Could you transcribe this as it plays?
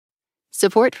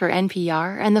Support for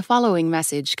NPR and the following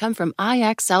message come from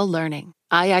IXL Learning.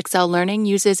 IXL Learning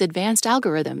uses advanced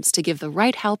algorithms to give the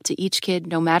right help to each kid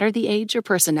no matter the age or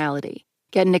personality.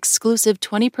 Get an exclusive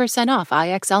 20% off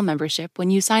IXL membership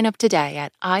when you sign up today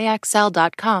at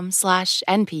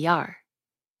IXL.com/NPR.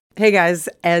 Hey guys,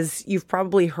 as you've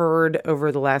probably heard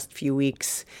over the last few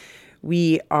weeks,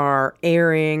 we are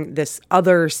airing this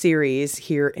other series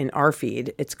here in our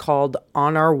feed. It's called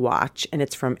On Our Watch, and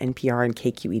it's from NPR and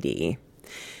KQED.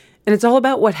 And it's all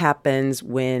about what happens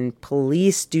when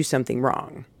police do something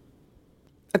wrong.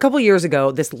 A couple years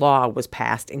ago, this law was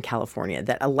passed in California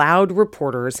that allowed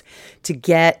reporters to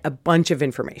get a bunch of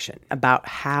information about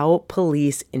how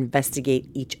police investigate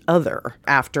each other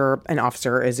after an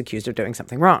officer is accused of doing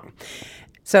something wrong.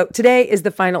 So today is the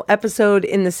final episode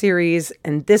in the series,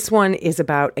 and this one is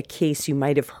about a case you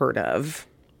might have heard of.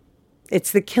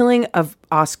 It's the killing of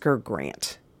Oscar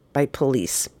Grant by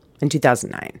police in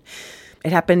 2009.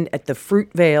 It happened at the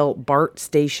Fruitvale BART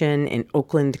station in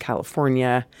Oakland,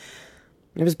 California.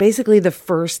 It was basically the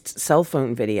first cell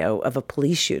phone video of a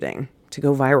police shooting to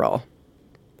go viral.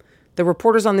 The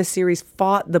reporters on this series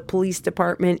fought the police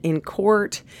department in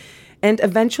court and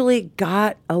eventually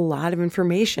got a lot of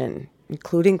information,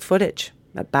 including footage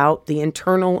about the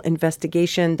internal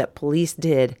investigation that police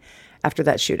did after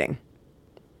that shooting.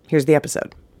 Here's the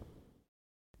episode.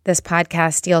 This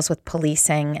podcast deals with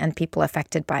policing and people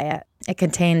affected by it. It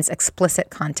contains explicit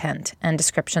content and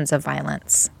descriptions of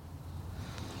violence.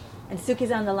 And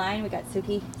Suki's on the line. We got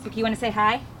Suki. Suki, you want to say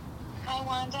hi? Hi,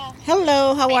 Wanda.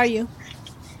 Hello, how are you?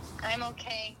 I'm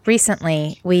okay.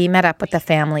 Recently, we met up with the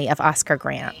family of Oscar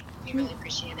Grant. We really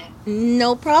appreciate it.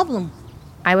 No problem.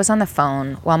 I was on the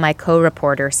phone while my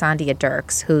co-reporter, Sandia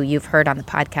Dirks, who you've heard on the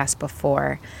podcast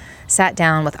before, sat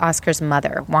down with Oscar's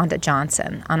mother, Wanda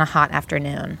Johnson, on a hot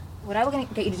afternoon. What I was going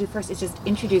to get you to do first is just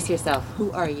introduce yourself.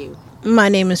 Who are you? My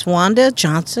name is Wanda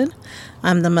Johnson.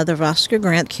 I'm the mother of Oscar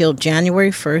Grant, killed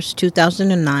January 1st,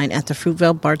 2009 at the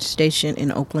Fruitvale BART station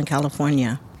in Oakland,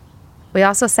 California. We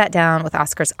also sat down with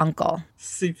Oscar's uncle.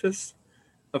 Cephas,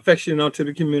 affectionate known to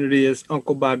the community as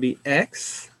Uncle Bobby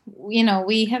X. You know,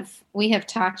 we have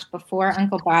talked before,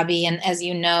 Uncle Bobby, and as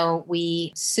you know,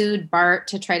 we sued BART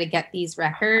to try to get these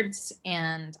records,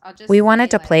 and we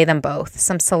wanted to play them both,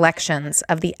 some selections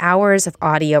of the hours of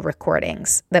audio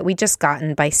recordings that we just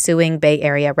gotten by suing Bay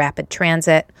Area Rapid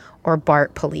Transit or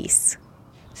BART police.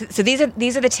 So these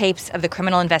are the tapes of the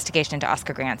criminal investigation into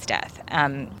Oscar Grant's death.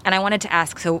 And I wanted to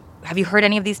ask, so have you heard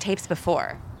any of these tapes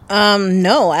before?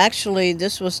 No, actually,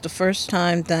 this was the first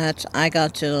time that I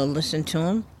got to listen to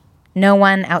them. No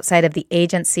one outside of the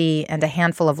agency and a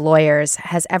handful of lawyers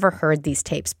has ever heard these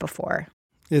tapes before.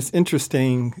 It's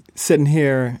interesting sitting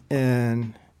here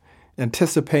and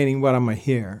anticipating what I'm going to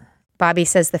hear. Bobby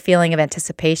says the feeling of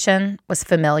anticipation was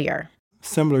familiar.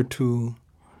 Similar to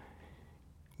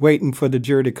waiting for the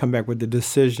jury to come back with the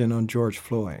decision on George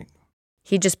Floyd.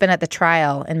 He'd just been at the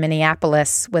trial in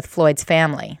Minneapolis with Floyd's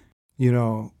family. You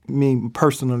know, me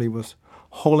personally was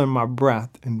holding my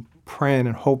breath and praying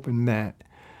and hoping that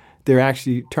there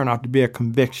actually turned out to be a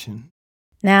conviction.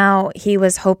 Now he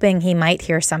was hoping he might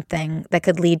hear something that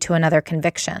could lead to another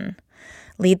conviction,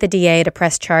 lead the DA to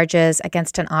press charges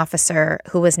against an officer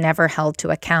who was never held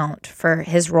to account for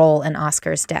his role in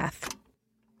Oscar's death.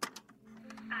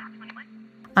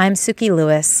 I'm Suki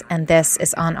Lewis, and this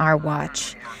is On Our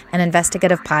Watch, an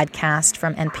investigative podcast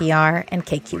from NPR and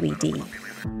KQED.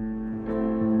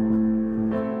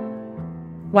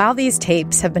 While these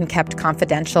tapes have been kept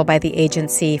confidential by the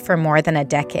agency for more than a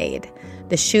decade,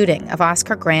 the shooting of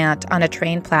Oscar Grant on a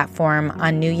train platform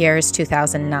on New Year's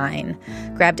 2009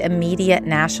 grabbed immediate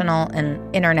national and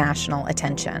international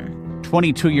attention.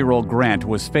 22-year-old Grant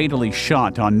was fatally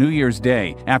shot on New Year's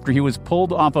Day after he was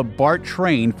pulled off a BART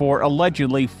train for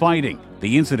allegedly fighting.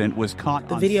 The incident was caught on...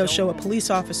 The video show a police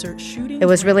officer shooting... It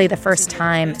was really the first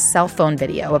time cell phone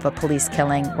video of a police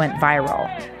killing went viral.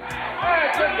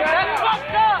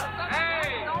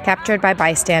 Captured by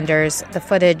bystanders, the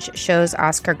footage shows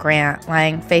Oscar Grant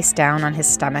lying face down on his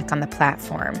stomach on the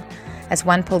platform as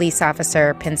one police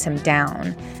officer pins him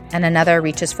down and another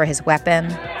reaches for his weapon,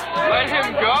 let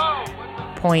him go,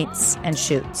 points, and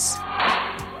shoots.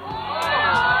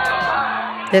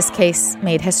 This case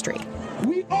made history.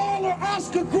 We all are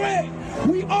Oscar Grant.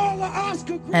 We all are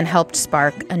Oscar Grant. And helped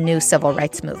spark a new civil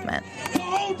rights movement. The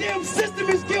whole damn system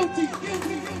is guilty.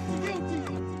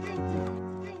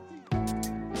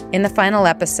 In the final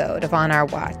episode of On Our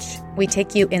Watch, we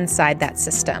take you inside that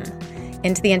system,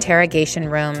 into the interrogation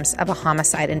rooms of a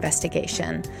homicide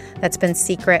investigation that's been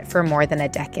secret for more than a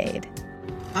decade.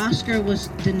 Oscar was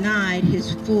denied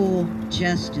his full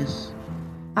justice.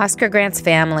 Oscar Grant's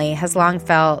family has long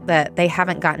felt that they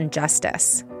haven't gotten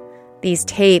justice. These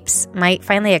tapes might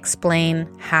finally explain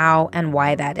how and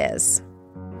why that is.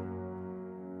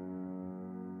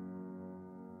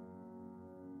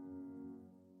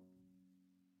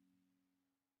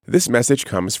 This message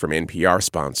comes from NPR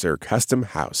sponsor Custom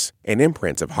House, an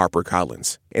imprint of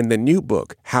HarperCollins. In the new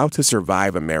book, How to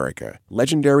Survive America,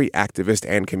 legendary activist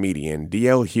and comedian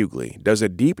D.L. Hughley does a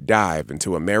deep dive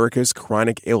into America's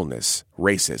chronic illness,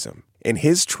 racism. In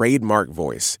his trademark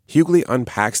voice, Hughley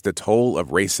unpacks the toll of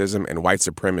racism and white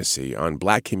supremacy on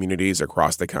Black communities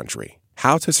across the country.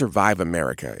 How to Survive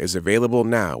America is available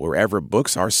now wherever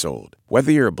books are sold.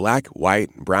 Whether you're Black,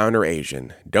 white, brown, or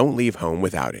Asian, don't leave home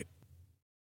without it.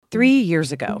 3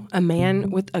 years ago, a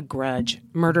man with a grudge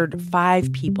murdered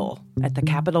 5 people at the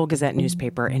Capital Gazette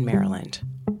newspaper in Maryland.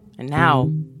 And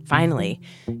now, finally,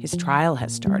 his trial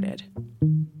has started.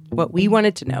 What we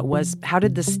wanted to know was, how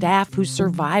did the staff who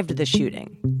survived the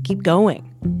shooting keep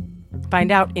going?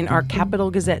 Find out in our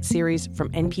Capital Gazette series from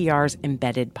NPR's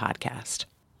Embedded podcast.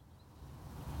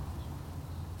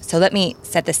 So let me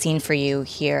set the scene for you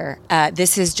here.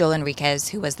 This is Joel Enriquez,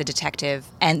 who was the detective,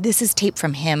 and this is tape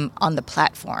from him on the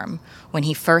platform when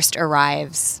he first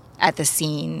arrives at the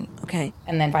scene. Okay.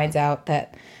 And then finds out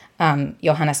that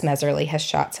Johannes Messerly has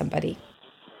shot somebody.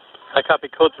 I copy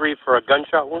code 3 for a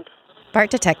gunshot wound. BART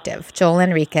detective Joel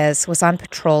Enriquez was on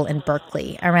patrol in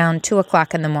Berkeley around 2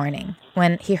 o'clock in the morning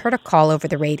when he heard a call over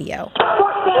the radio.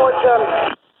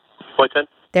 410.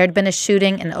 There had been a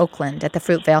shooting in Oakland at the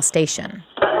Fruitvale station.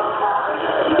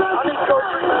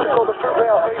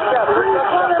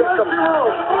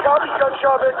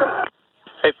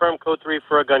 Hey, firm code 3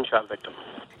 for a gunshot victim.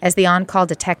 As the on-call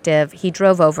detective, he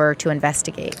drove over to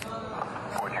investigate.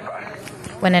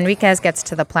 When Enriquez gets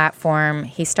to the platform,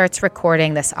 he starts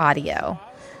recording this audio.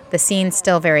 The scene's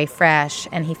still very fresh,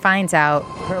 and he finds out...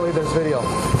 Apparently there's video.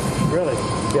 Really?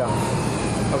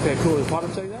 Yeah. Okay, cool. Did Potter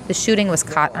tell you that? The shooting was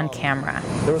caught on camera.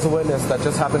 There was a witness that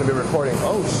just happened to be recording.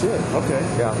 Oh, shit. Okay.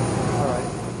 Yeah. All right.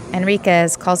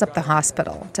 Enriquez calls up the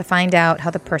hospital to find out how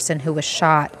the person who was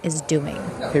shot is doing.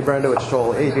 Hey, Brando, it's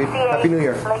Joel. Hey, dude. Happy New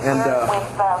Year. And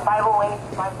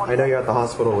I know you're at the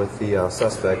hospital with the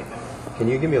suspect. Can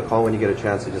you give me a call when you get a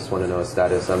chance? I just want to know his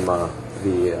status. I'm the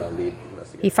lead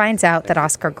investigator. He finds out that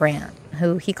Oscar Grant,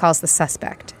 who he calls the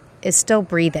suspect, is still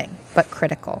breathing, but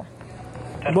critical.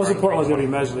 The most important was going to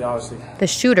be Messerly, obviously. The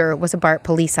shooter was a BART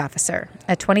police officer,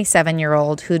 a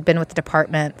 27-year-old who'd been with the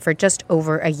department for just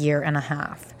over a year and a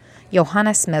half.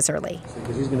 Johannes Messerly.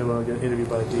 Because he's going to get interviewed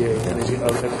by the DA.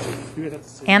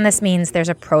 And this means there's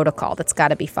a protocol that's got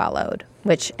to be followed,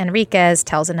 which Enriquez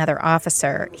tells another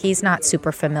officer he's not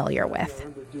super familiar with.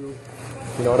 You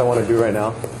know what I want to do right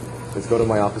now? Is go to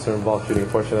my officer-involved shooting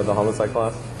portion of the homicide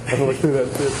class and look through that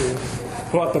thing.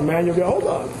 Pull out the manual, go, hold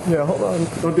on. Yeah, hold on.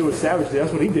 Don't do it savagely.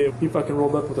 That's what he did. He fucking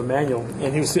rolled up with a manual,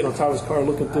 and he was sitting on top of his car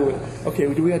looking through it. Okay,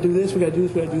 do we got to do this? We got to do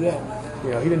this? We got to do that?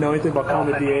 You know, he didn't know anything about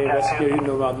calling the DA, investigator. He didn't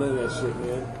know about none of that shit,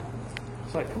 man.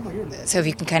 It's like, come on here. So if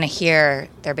you can kind of hear,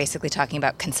 they're basically talking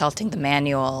about consulting the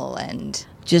manual and...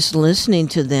 Just listening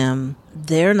to them,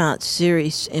 they're not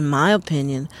serious, in my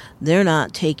opinion. They're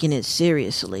not taking it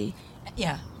seriously.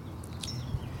 Yeah.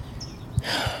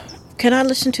 Can I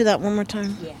listen to that one more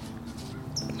time? Yeah.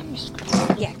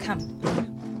 Yeah, come.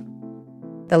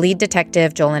 The lead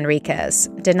detective, Joel Enriquez,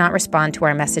 did not respond to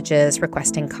our messages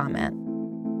requesting comment.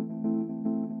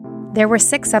 There were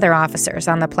 6 other officers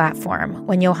on the platform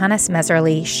when Johannes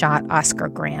Messerly shot Oscar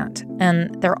Grant,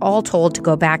 and they're all told to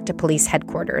go back to police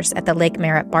headquarters at the Lake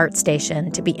Merritt BART station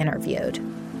to be interviewed.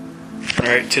 All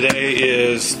right, today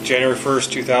is January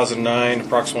 1st, 2009,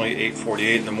 approximately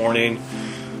 8:48 in the morning.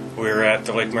 We're at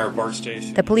the Lake Merritt BART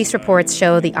station. The police reports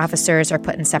show the officers are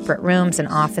put in separate rooms and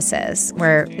offices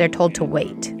where they're told to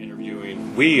wait.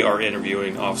 We are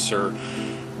interviewing Officer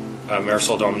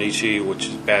Marisol Dominici, which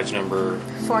is badge number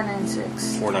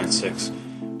 496.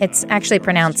 It's actually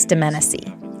pronounced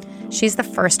Domenici. She's the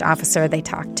first officer they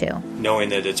talk to. Knowing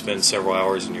that it's been several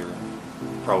hours and you're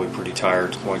probably pretty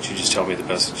tired, why don't you just tell me the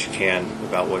best that you can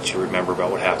about what you remember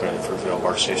about what happened at the Fruitvale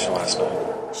BART station last night.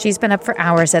 She's been up for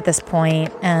hours at this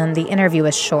point, and the interview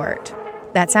is short.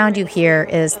 That sound you hear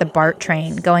is the BART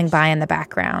train going by in the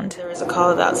background. There was a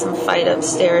call about some fight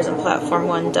upstairs on Platform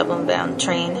 1 double-bound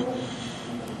train.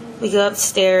 We go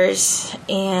upstairs,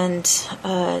 and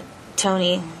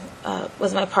Tony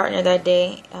was my partner that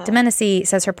day. Domenici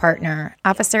says her partner,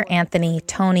 Officer Anthony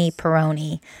Tony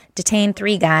Peroni, detained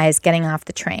 3 guys getting off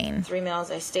the train 3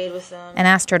 males, I stayed with them. and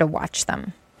asked her to watch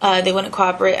them. They wouldn't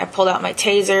cooperate. I pulled out my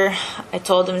taser. I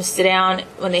told them to sit down.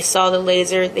 When they saw the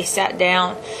laser, they sat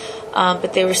down.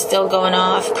 but they were still going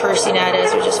off, cursing at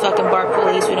us. We're just fucking BART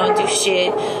police. We don't do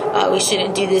shit. We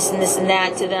shouldn't do this and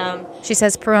that to them. She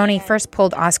says Peroni first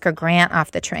pulled Oscar Grant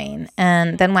off the train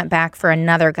and then went back for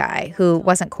another guy who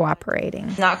wasn't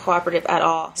cooperating. Not cooperative at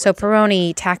all. So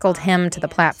Peroni tackled him to the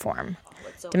platform.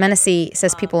 Domenici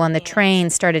says people on the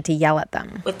train started to yell at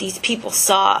them. What these people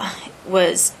saw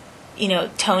was,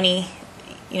 Tony,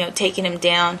 taking him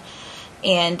down,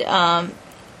 and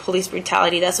police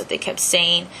brutality. That's what they kept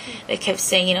saying. They kept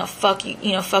saying, fuck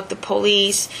you, fuck the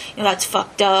police. That's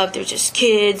fucked up. They're just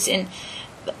kids, and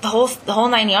the whole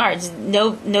 9 yards.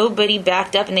 Nobody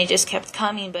backed up, and they just kept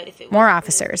coming. But if more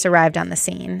officers arrived on the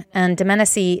scene, and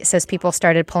Domenici says people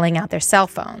started pulling out their cell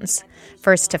phones,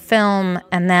 first to film,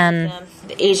 and then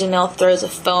the Asian male throws a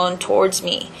phone towards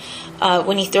me.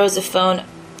 When he throws the phone,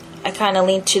 I kind of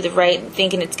leaned to the right,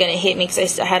 thinking it's going to hit me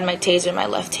because I had my taser in my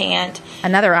left hand.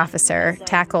 Another officer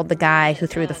tackled the guy who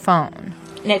threw the phone.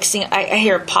 Next thing, I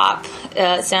hear a pop,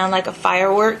 sound like a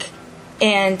firework,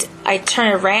 and I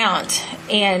turn around,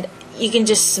 and you can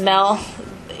just smell.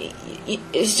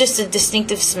 It's just a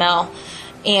distinctive smell,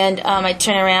 and I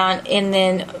turn around, and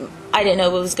then I didn't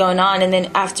know what was going on, and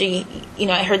then after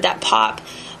I heard that pop.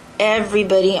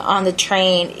 Everybody on the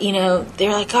train,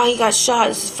 they're like, oh, he got shot,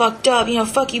 this is fucked up,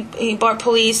 fuck you, BART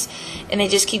police, and they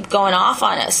just keep going off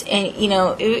on us, and,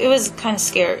 it was kind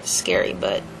of scary,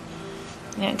 but,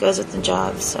 it goes with the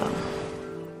job, so.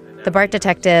 The BART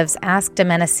detectives asked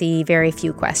Domenici very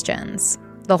few questions.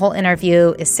 The whole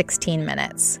interview is 16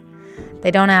 minutes. They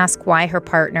don't ask why her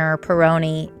partner,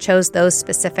 Peroni, chose those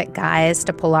specific guys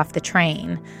to pull off the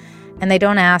train, and they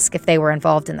don't ask if they were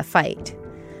involved in the fight.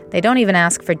 They don't even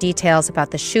ask for details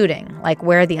about the shooting, like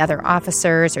where the other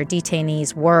officers or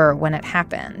detainees were when it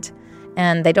happened.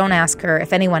 And they don't ask her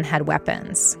if anyone had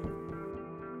weapons.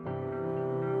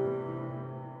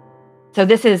 So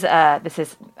this is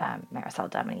Marisol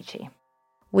Domenici.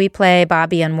 We play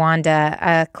Bobby and Wanda,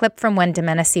 a clip from when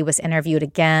Domenici was interviewed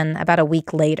again about a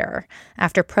week later,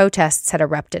 after protests had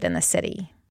erupted in the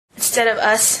city. Instead of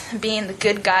us being the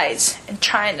good guys and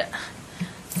trying to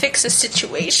fix the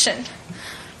situation,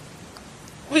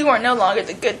 we were no longer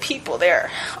the good people there,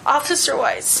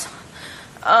 officer-wise.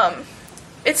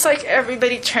 It's like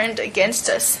everybody turned against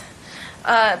us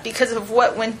because of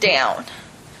what went down.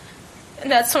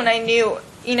 And that's when I knew,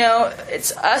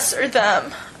 it's us or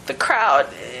them, the crowd.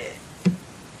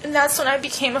 And that's when I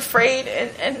became afraid,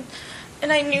 and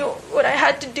I knew what I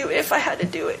had to do if I had to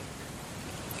do it.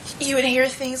 You would hear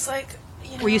things like,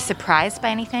 Were you surprised by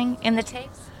anything in the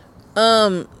tapes?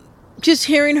 Just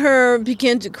hearing her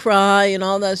begin to cry and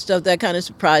all that stuff, that kind of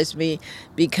surprised me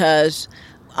because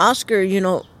Oscar,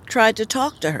 tried to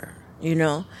talk to her,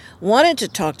 wanted to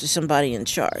talk to somebody in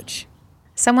charge.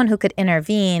 Someone who could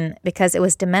intervene because it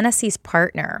was Domenici's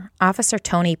partner, Officer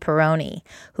Tony Peroni,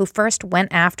 who first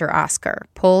went after Oscar,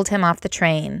 pulled him off the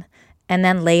train, and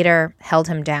then later held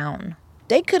him down.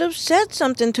 They could have said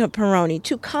something to Peroni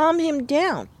to calm him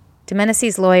down.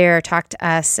 Domenici's lawyer talked to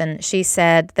us, and she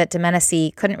said that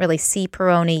Domenici couldn't really see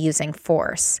Peroni using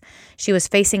force. She was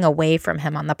facing away from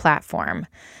him on the platform,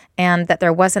 and that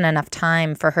there wasn't enough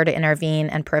time for her to intervene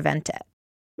and prevent it.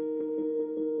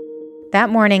 That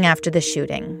morning after the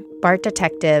shooting, BART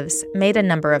detectives made a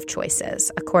number of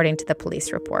choices, according to the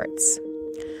police reports.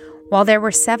 While there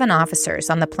were 7 officers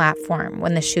on the platform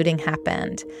when the shooting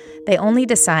happened, they only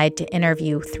decided to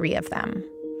interview 3 of them.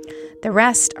 The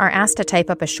rest are asked to type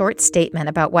up a short statement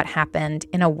about what happened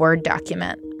in a Word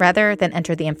document, rather than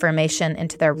enter the information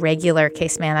into their regular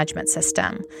case management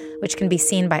system, which can be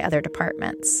seen by other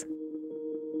departments.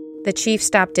 The chief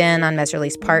stopped in on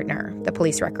Messerly's partner, the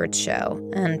police records show,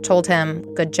 and told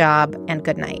him good job and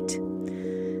good night.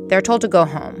 They're told to go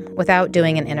home without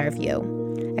doing an interview,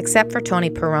 except for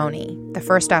Tony Peroni, the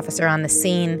first officer on the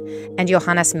scene, and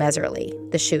Johannes Messerly,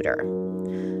 the shooter.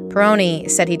 Peroni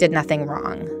said he did nothing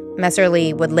wrong.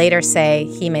 Messerly would later say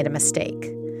he made a mistake.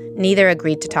 Neither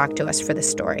agreed to talk to us for this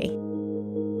story.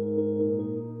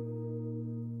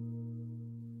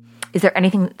 Is there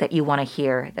anything that you want to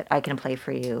hear that I can play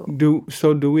for you?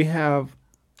 Do we have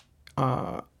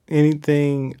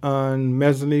anything on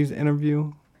Messerly's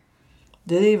interview?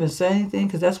 Did he even say anything?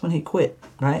 Because that's when he quit,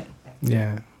 right?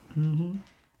 Yeah. Mm-hmm.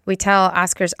 We tell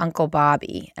Oscar's Uncle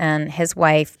Bobby and his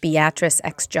wife, Beatrice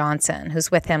X. Johnson,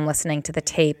 who's with him listening to the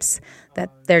tapes,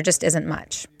 that there just isn't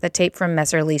much. The tape from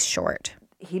Messerly's short.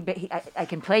 I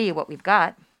can play you what we've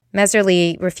got.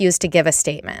 Messerly refused to give a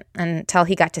statement until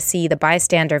he got to see the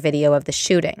bystander video of the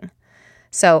shooting.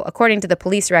 So, according to the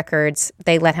police records,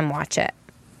 they let him watch it.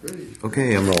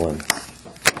 Okay, I'm rolling.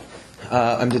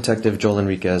 I'm Detective Joel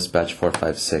Enriquez, Batch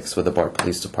 456 with the BART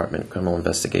Police Department Criminal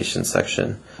Investigation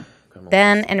Section.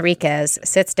 Then Enriquez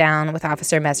sits down with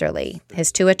Officer Meserly,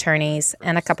 his 2 attorneys,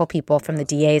 and a couple people from the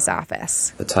DA's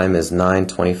office. The time is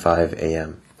 9:25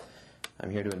 a.m.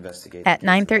 I'm here to investigate. At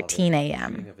 9:13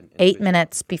 a.m., 8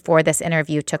 minutes before this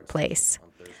interview took place,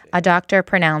 a doctor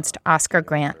pronounced Oscar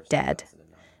Grant dead,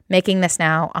 making this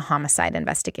now a homicide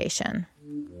investigation.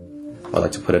 I'd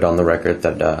like to put it on the record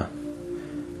that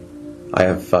I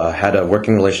have had a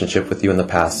working relationship with you in the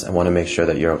past. I want to make sure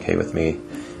that you're okay with me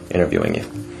interviewing you.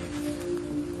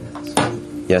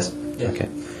 Yes? Okay.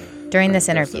 During this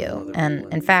interview, and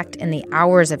in fact in the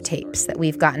hours of tapes that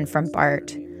we've gotten from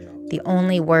Bart, the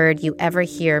only word you ever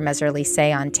hear Meserly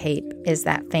say on tape is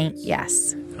that faint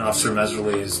yes. Officer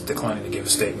Meserly is declining to give a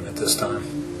statement at this time.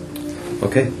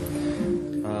 Okay.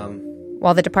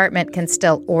 While the department can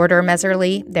still order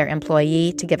Meserly, their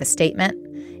employee, to give a statement,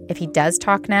 if he does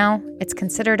talk now, it's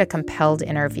considered a compelled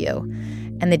interview,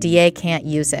 and the DA can't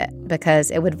use it because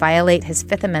it would violate his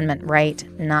Fifth Amendment right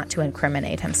not to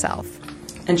incriminate himself.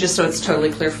 And just so it's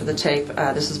totally clear for the tape,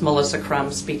 this is Melissa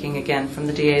Crum speaking again from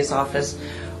the DA's office.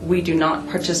 We do not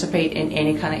participate in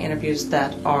any kind of interviews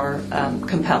that are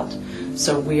compelled.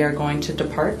 So we are going to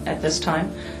depart at this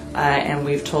time. And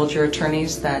we've told your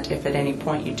attorneys that if at any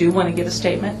point you do want to give a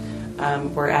statement,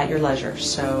 we're at your leisure.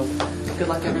 So good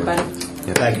luck, everybody.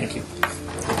 Yeah, thank you.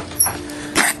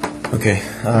 Okay,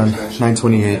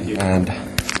 9:28, and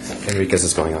Enriquez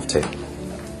is going off tape.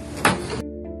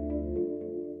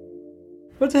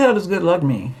 What the hell does good luck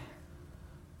mean?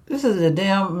 This is a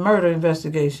damn murder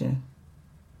investigation.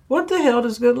 What the hell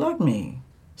does good luck mean?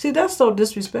 See, that's so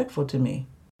disrespectful to me.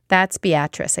 That's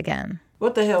Beatrice again.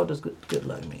 What the hell does good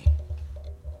luck mean?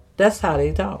 That's how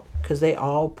they talk, because they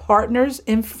all partners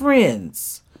and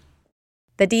friends.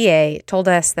 The DA told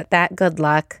us that good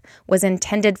luck was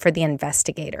intended for the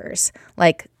investigators,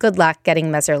 like good luck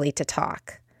getting Meserly to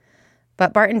talk.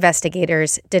 But BART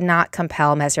investigators did not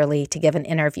compel Meserly to give an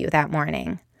interview that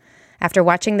morning. After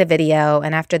watching the video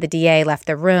and after the DA left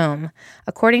the room,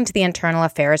 according to the internal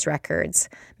affairs records,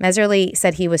 Meserly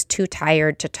said he was too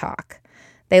tired to talk.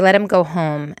 They let him go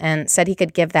home and said he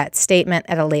could give that statement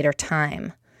at a later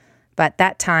time. But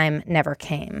that time never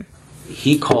came.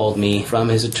 He called me from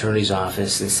his attorney's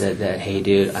office and said that, hey,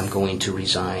 dude, I'm going to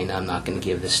resign. I'm not going to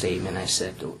give the statement. I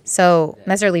said... So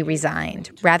Meserly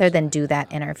resigned rather than do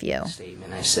that interview.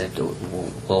 I said,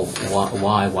 well,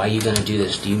 why? Why are you going to do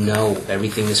this? Do you know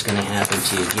everything that's going to happen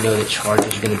to you? Do you know that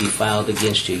charges are going to be filed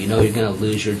against you? You know you're going to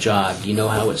lose your job. Do you know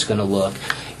how it's going to look?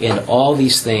 And all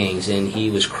these things. And he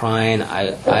was crying.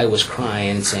 I was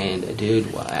crying and saying,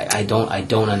 dude, I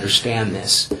don't understand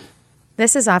this.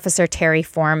 This is Officer Terry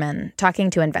Foreman talking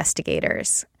to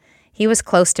investigators. He was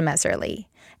close to Meserly,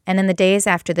 and in the days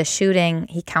after the shooting,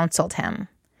 he counseled him.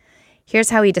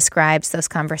 Here's how he describes those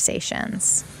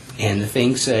conversations. And the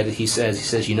thing he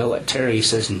says, you know what, Terry? He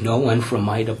says, no one from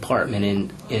my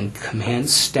department in command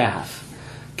staff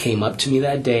came up to me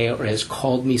that day or has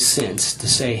called me since to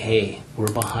say, hey,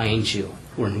 we're behind you.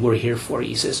 We're here for you.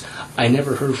 He says, I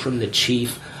never heard from the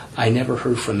chief. I never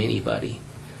heard from anybody.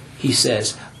 He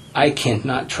says, I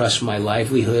cannot trust my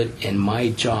livelihood and my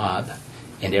job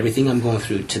and everything I'm going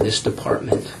through to this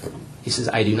department. He says,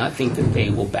 I do not think that they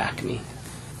will back me.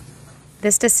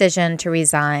 This decision to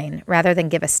resign rather than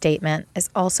give a statement is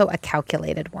also a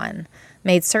calculated one,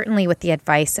 made certainly with the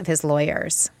advice of his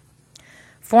lawyers.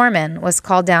 Foreman was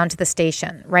called down to the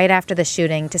station right after the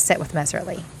shooting to sit with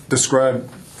Meserly. Describe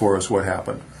for us what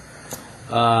happened.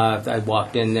 I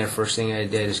walked in there. First thing I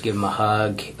did is give him a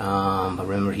hug. I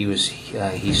remember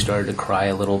he started to cry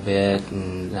a little bit,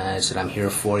 and I said, I'm here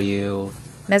for you.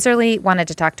 Meserly wanted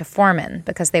to talk to Foreman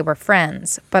because they were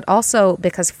friends, but also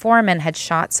because Foreman had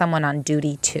shot someone on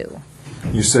duty too.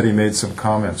 You said he made some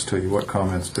comments to you. What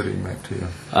comments did he make to you?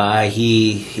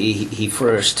 He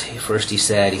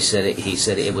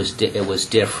said it was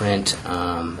different.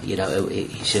 He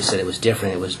just said it was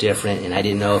different, and I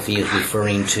didn't know if he was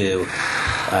referring to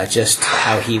just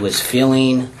how he was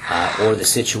feeling or the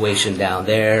situation down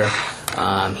there.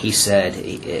 He said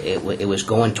it was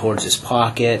going towards his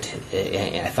pocket,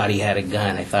 and I thought he had a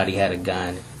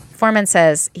gun. Foreman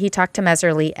says he talked to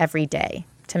Meserly every day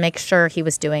to make sure he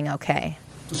was doing okay.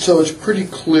 So it's pretty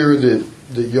clear that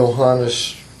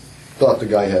Johannes thought the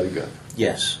guy had a gun.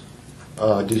 Yes.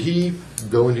 Did he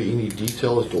go into any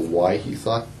detail as to why he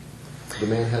thought the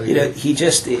man had a gun? He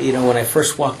just, when I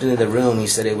first walked into the room, he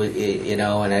said it was, and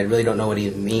I really don't know what he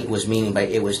was meaning by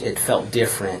it felt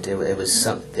different. It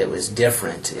was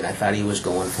different, and I thought he was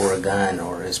going for a gun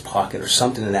or his pocket or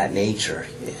something of that nature,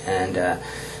 and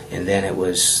then it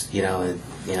was, and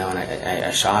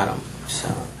I shot him. So,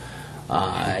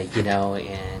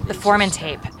 and the Foreman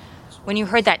tape. When you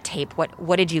heard that tape,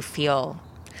 what did you feel?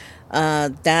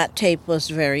 That tape was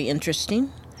very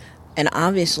interesting. And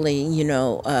obviously, an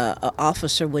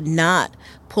officer would not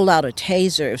pull out a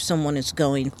taser if someone is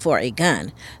going for a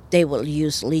gun. They will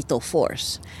use lethal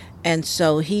force. And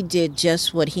so he did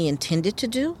just what he intended to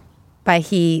do. By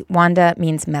he, Wanda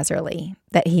means Mehserle,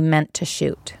 that he meant to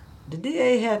shoot. The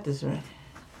DA had this, right?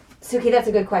 Suki, that's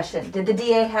a good question. Did the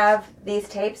DA have these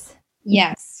tapes?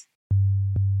 Yes.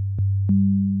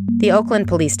 The Oakland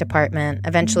Police Department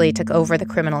eventually took over the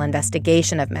criminal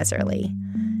investigation of Mehserle.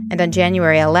 And on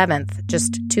January 11th,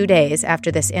 just 2 days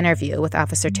after this interview with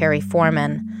Officer Terry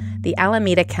Foreman, the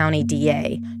Alameda County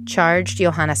DA charged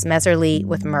Johannes Mehserle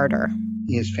with murder.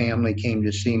 His family came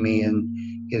to see me, and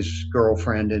his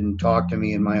girlfriend and talked to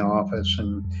me in my office,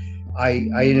 and I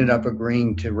ended up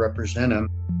agreeing to represent him.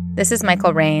 This is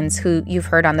Michael Rains, who you've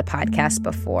heard on the podcast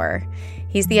before.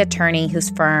 He's the attorney whose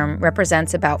firm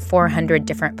represents about 400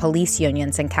 different police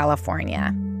unions in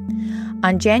California.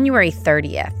 On January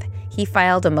 30th, he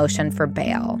filed a motion for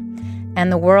bail,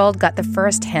 and the world got the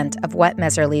first hint of what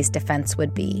Mehserle's defense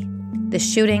would be. The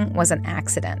shooting was an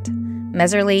accident.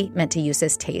 Mehserle meant to use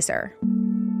his taser.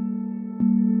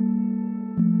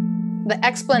 The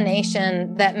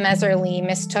explanation that Mehserle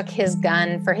mistook his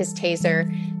gun for his taser,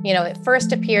 it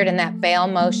first appeared in that bail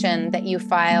motion that you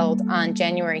filed on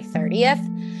January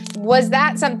 30th. Was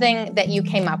that something that you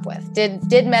came up with? Did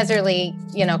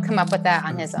Mehserle, come up with that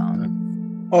on his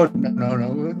own? Oh,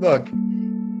 no. Look,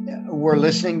 we're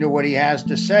listening to what he has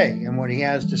to say. And what he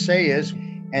has to say is,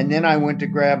 and then I went to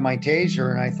grab my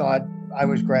taser, and I thought I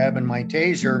was grabbing my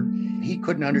taser. He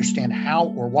couldn't understand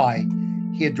how or why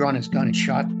he had drawn his gun and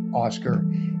shot Oscar.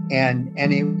 And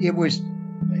it was,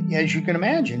 as you can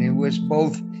imagine, it was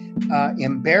both an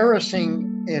embarrassing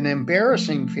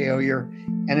failure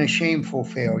and a shameful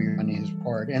failure on his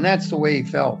part. And that's the way he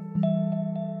felt.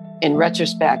 In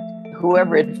retrospect,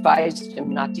 whoever advised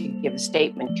him not to give a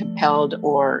statement, compelled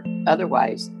or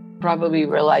otherwise, probably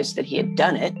realized that he had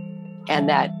done it and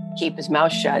that keep his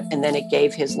mouth shut. And then it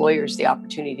gave his lawyers the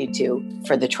opportunity to,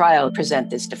 for the trial, present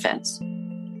this defense.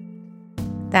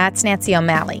 That's Nancy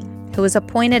O'Malley, who was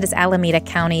appointed as Alameda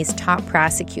County's top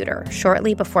prosecutor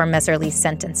shortly before Mehserle's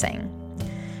sentencing.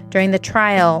 During the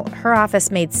trial, her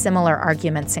office made similar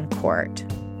arguments in court,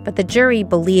 but the jury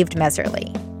believed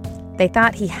Mehserle. They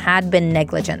thought he had been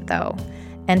negligent, though,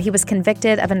 and he was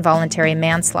convicted of involuntary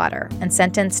manslaughter and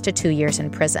sentenced to 2 years in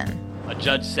prison. A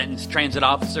judge sentenced transit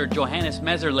officer Johannes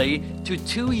Mehserle to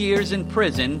 2 years in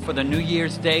prison for the New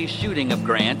Year's Day shooting of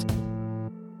Grant.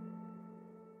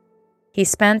 He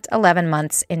spent 11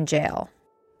 months in jail.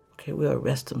 Okay, we'll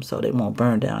arrest him so they won't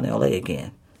burn down L.A.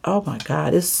 again. Oh, my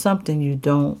God, it's something you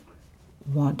don't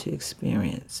want to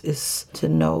experience. It's to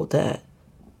know that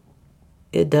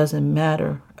it doesn't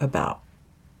matter about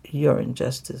your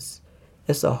injustice.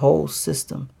 It's a whole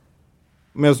system.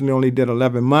 Mehserle only did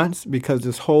 11 months because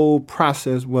this whole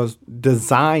process was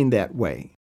designed that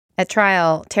way. At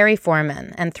trial, Terry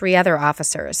Foreman and 3 other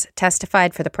officers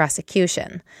testified for the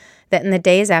prosecution that in the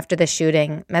days after the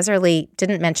shooting, Mehserle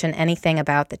didn't mention anything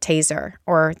about the taser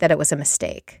or that it was a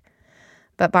mistake.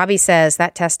 But Bobby says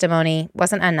that testimony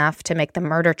wasn't enough to make the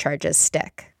murder charges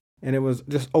stick. And it was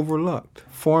just overlooked.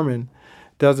 Foreman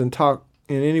doesn't talk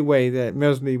in any way that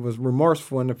Mehserle was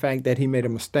remorseful in the fact that he made a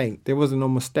mistake. There wasn't no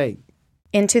mistake.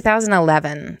 In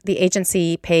 2011, the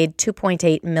agency paid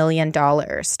 $2.8 million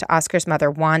to Oscar's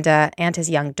mother, Wanda, and his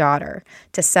young daughter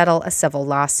to settle a civil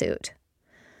lawsuit.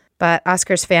 But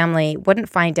Oscar's family wouldn't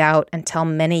find out until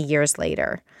many years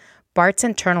later. Bart's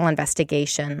internal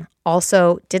investigation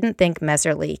also didn't think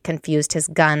Mehserle confused his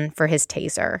gun for his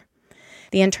taser.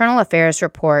 The internal affairs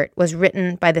report was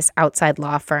written by this outside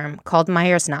law firm called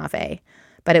Myers Nave,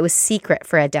 but it was secret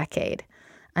for a decade,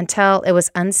 until it was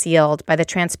unsealed by the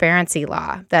transparency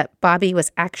law that Bobby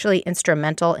was actually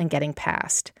instrumental in getting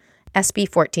passed,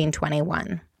 SB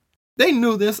 1421. They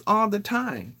knew this all the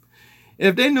time.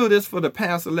 If they knew this for the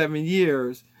past 11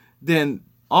 years, then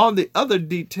all the other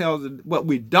details of what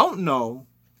we don't know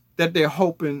that they're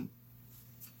hoping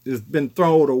has been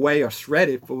thrown away or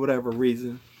shredded for whatever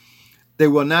reason, they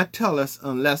will not tell us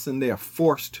unless they are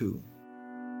forced to.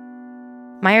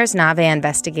 Myers Nave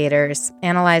investigators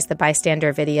analyzed the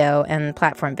bystander video and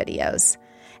platform videos,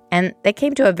 and they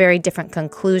came to a very different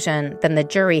conclusion than the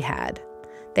jury had.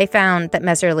 They found that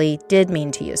Mehserle did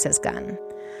mean to use his gun.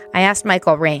 I asked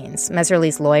Michael Rains,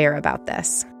 Mehserle's lawyer, about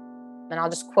this. And I'll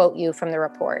just quote you from the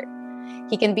report.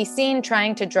 He can be seen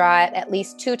trying to draw it at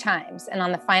least 2 times, and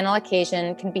on the final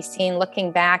occasion can be seen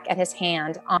looking back at his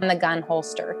hand on the gun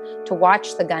holster to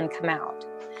watch the gun come out.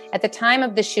 At the time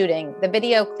of the shooting, the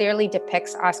video clearly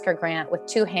depicts Oscar Grant with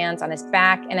 2 hands on his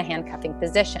back in a handcuffing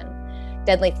position.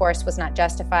 Deadly force was not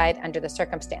justified under the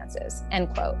circumstances,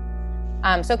 end quote.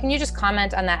 So can you just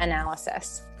comment on that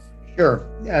analysis? Sure.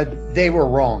 They were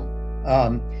wrong,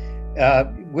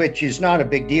 which is not a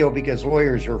big deal because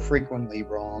lawyers are frequently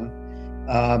wrong.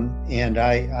 And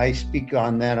I speak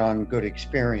on that on good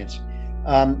experience.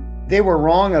 They were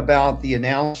wrong about the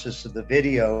analysis of the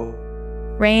video.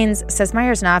 Rains says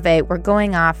Myers-Nave were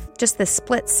going off just the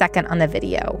split second on the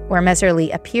video where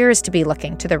Messerly appears to be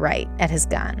looking to the right at his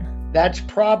gun. That's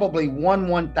probably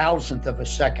 1/1000th of a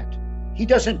second. He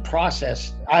doesn't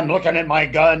process, I'm looking at my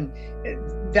gun.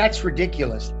 That's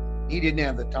ridiculous. He didn't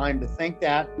have the time to think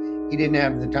that. He didn't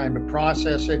have the time to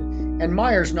process it. And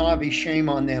Myers-Nave, shame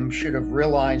on them, should have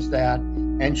realized that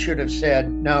and should have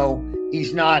said, no,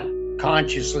 he's not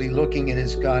consciously looking at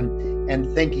his gun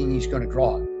and thinking he's going to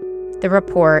draw it. The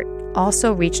report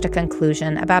also reached a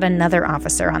conclusion about another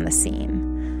officer on the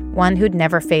scene, one who'd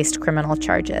never faced criminal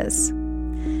charges.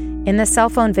 In the cell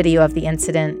phone video of the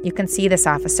incident, you can see this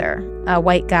officer, a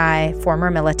white guy,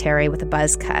 former military with a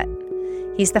buzz cut.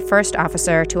 He's the first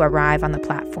officer to arrive on the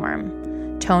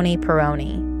platform, Tony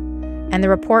Perrone. And the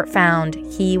report found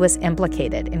he was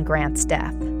implicated in Grant's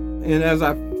death. And as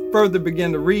I further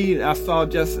began to read, I saw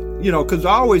just, because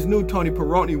I always knew Tony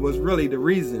Perrone was really the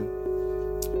reason.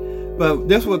 But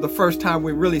this was the first time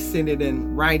we really seen it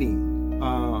in writing,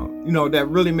 that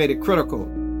really made it critical.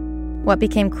 What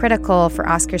became critical for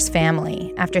Oscar's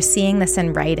family after seeing this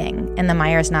in writing in the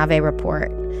Myers-Nave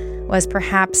report was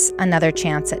perhaps another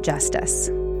chance at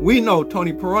justice. We know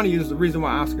Tony Perrone is the reason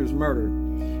why Oscar's murdered,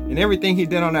 and everything he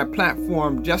did on that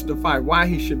platform justified why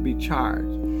he should be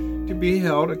charged, to be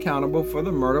held accountable for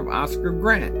the murder of Oscar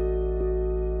Grant.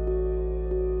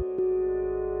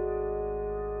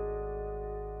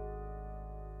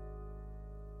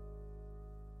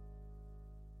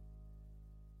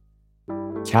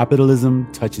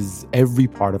 Capitalism touches every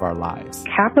part of our lives.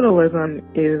 Capitalism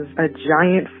is a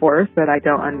giant force that I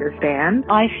don't understand.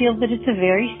 I feel that it's a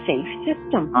very safe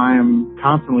system. I am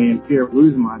constantly in fear of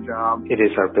losing my job. It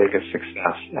is our biggest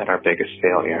success and our biggest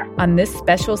failure. On this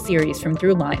special series from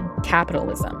Throughline,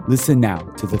 Capitalism. Listen now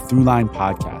to the Throughline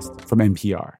podcast from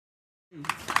NPR.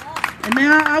 And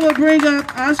now I will bring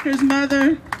up Oscar's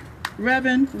mother,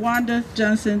 Reverend Wanda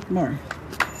Johnson Moore.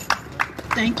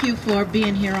 Thank you for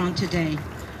being here on today.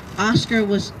 Oscar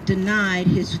was denied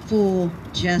his full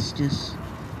justice.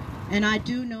 And I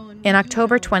do know... In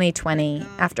October 2020,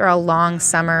 after a long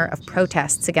summer of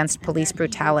protests against police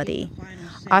brutality,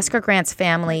 Oscar Grant's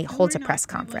family holds a press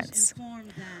conference.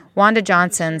 Wanda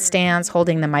Johnson stands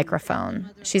holding the microphone.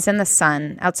 She's in the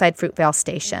sun outside Fruitvale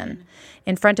Station,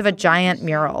 in front of a giant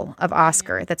mural of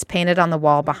Oscar that's painted on the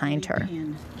wall behind her.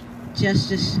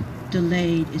 Justice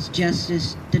delayed is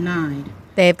justice denied.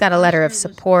 They've got a letter of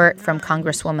support from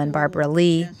Congresswoman Barbara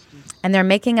Lee, and they're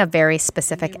making a very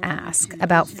specific ask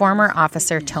about former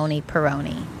officer Tony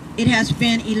Perrone. It has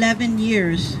been 11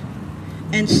 years,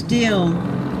 and still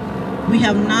we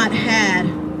have not had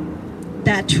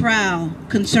that trial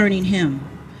concerning him.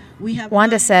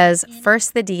 Wanda says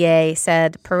first the DA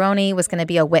said Perrone was going to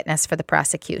be a witness for the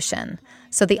prosecution,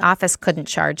 so the office couldn't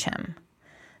charge him.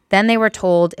 Then they were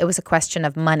told it was a question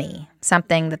of money,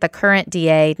 something that the current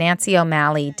DA, Nancy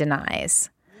O'Malley, denies.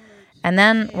 And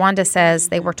then Wanda says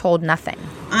they were told nothing.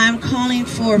 I'm calling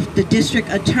for the district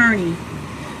attorney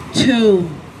to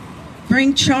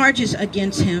bring charges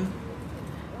against him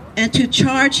and to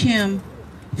charge him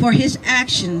for his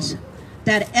actions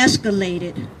that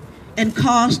escalated and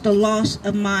caused the loss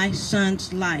of my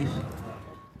son's life.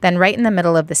 Then right in the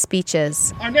middle of the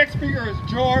speeches, our next speaker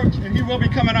is George, and he will be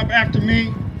coming up after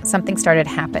me. Something started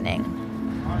happening.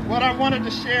 What I wanted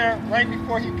to share right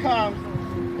before he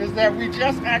comes is that we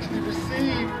just actually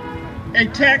received a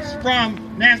text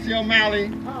from Nancy O'Malley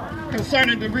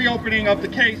concerning the reopening of the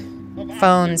case.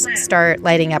 Phones start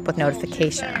lighting up with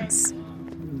notifications.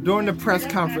 During the press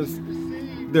conference,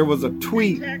 there was a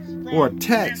tweet or a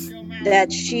text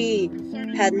that she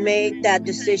had made that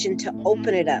decision to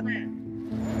open it up.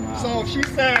 So she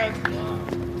says,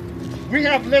 we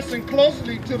have listened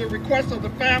closely to the request of the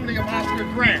family of Oscar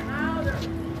Grant.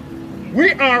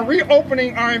 We are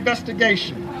reopening our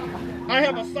investigation. I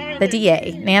have assigned... The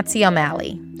DA, Nancy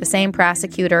O'Malley, the same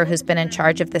prosecutor who's been in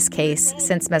charge of this case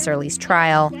since Messerly's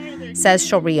trial, says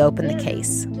she'll reopen the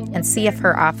case and see if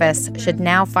her office should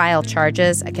now file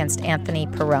charges against Anthony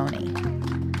Perrone.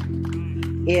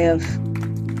 If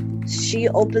she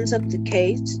opens up the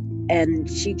case and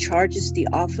she charges the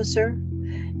officer,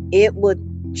 it would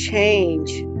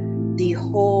change the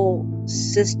whole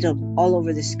system all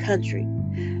over this country.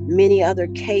 many other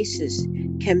cases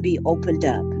can be opened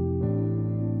up.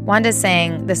 Wanda's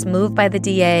saying this move by the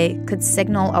DA could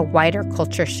signal a wider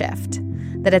culture shift,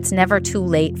 that it's never too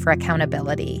late for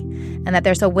accountability, and that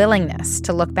there's a willingness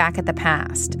to look back at the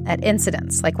past, at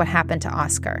incidents like what happened to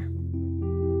Oscar.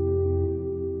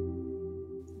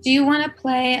 Do you want to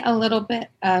play a little bit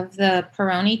of the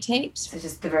Peroni tapes? This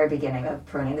is just the very beginning of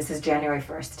Peroni. This is January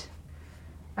 1st.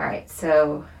 All right,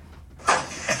 so...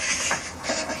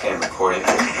 Okay, I'm recording.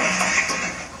 All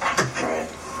right.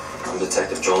 I'm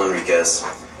Detective Joel Enriquez.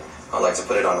 I'd like to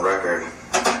put it on record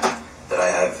that I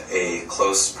have a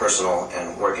close personal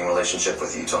and working relationship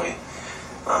with you, Tony.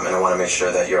 And I want to make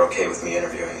sure that you're okay with me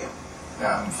interviewing you.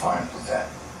 Yeah, I'm fine with that.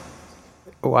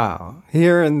 Wow.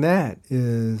 Hearing that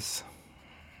is...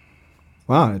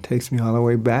 Wow, it takes me all the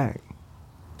way back.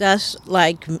 That's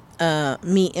like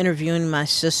me interviewing my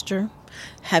sister,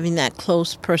 having that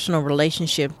close personal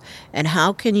relationship. And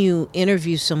how can you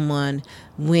interview someone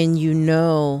when you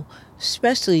know,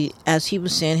 especially as he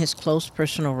was saying, his close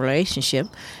personal relationship,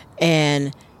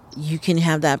 and you can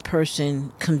have that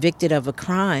person convicted of a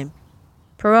crime?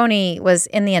 Peroni was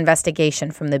in the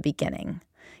investigation from the beginning.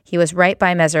 He was right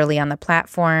by Mezerly on the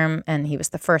platform, and he was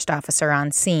the first officer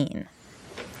on scene.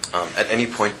 At any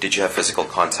point, did you have physical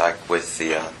contact with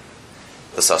the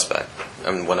suspect?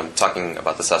 And when I'm talking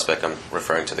about the suspect, I'm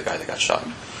referring to the guy that got shot.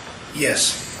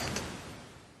 Yes.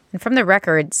 And from the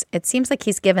records, it seems like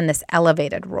he's given this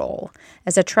elevated role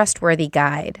as a trustworthy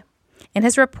guide. In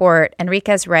his report,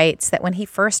 Enriquez writes that when he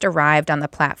first arrived on the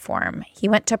platform, he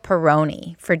went to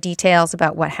Peroni for details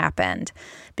about what happened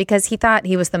because he thought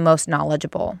he was the most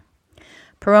knowledgeable.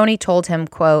 Peroni told him,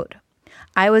 quote,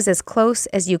 "I was as close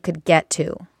as you could get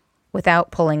to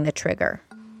without pulling the trigger."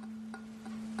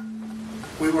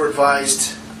 We were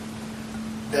advised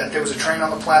that there was a train on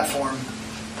the platform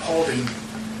holding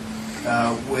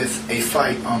with a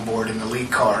fight on board in the lead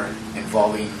car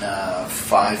involving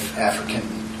 5 African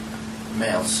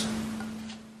males.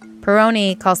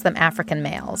 Peroni calls them African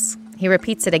males. He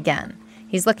repeats it again.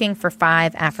 He's looking for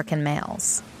 5 African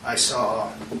males. I saw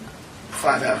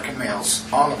 5 African males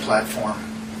on the platform,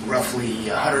 roughly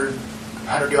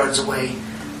 100 yards away,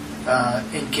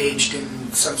 engaged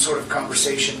in some sort of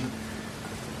conversation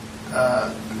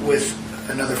with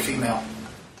another female.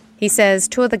 He says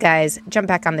 2 of the guys jumped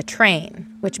back on the train,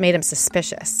 which made him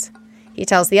suspicious. He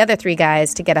tells the other 3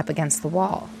 guys to get up against the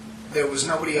wall. There was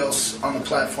nobody else on the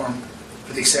platform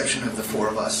with the exception of the 4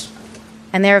 of us.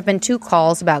 And there have been 2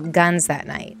 calls about guns that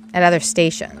night at other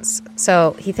stations.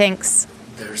 So he thinks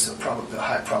there's a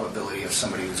high probability of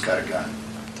somebody who's got a gun.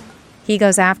 He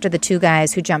goes after the 2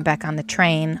 guys who jump back on the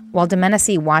train, while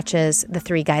Domenici watches the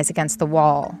 3 guys against the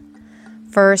wall.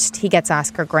 First, he gets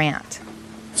Oscar Grant.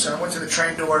 So I went to the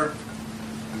train door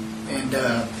and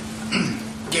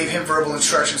gave him verbal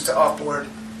instructions to offboard,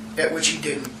 at which he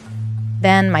didn't.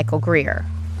 Then Michael Greer.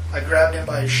 I grabbed him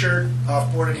by his shirt,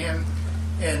 offboarded him,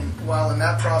 and while in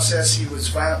that process, he was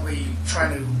violently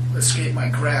trying to escape my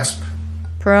grasp.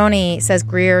 Peroni says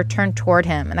Greer turned toward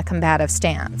him in a combative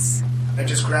stance. I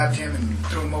just grabbed him and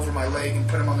threw him over my leg and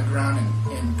put him on the ground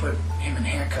and put him in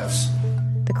handcuffs.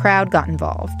 The crowd got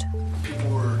involved. People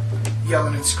were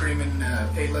yelling and screaming,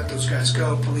 hey, let those guys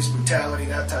go, police brutality,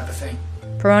 that type of thing.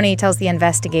 Peroni tells the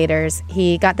investigators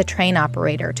he got the train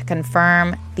operator to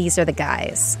confirm these are the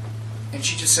guys. And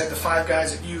she just said the 5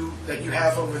 guys that you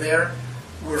have over there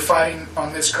were fighting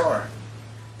on this car.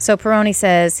 So Peroni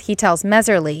says he tells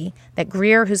Mezerly that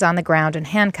Greer, who's on the ground in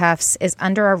handcuffs, is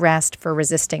under arrest for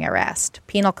resisting arrest,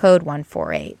 Penal Code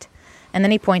 148. And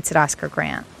then he points at Oscar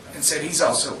Grant. And said he's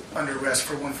also under arrest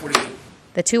for 148.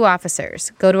 The 2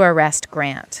 officers go to arrest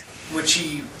Grant, which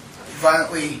he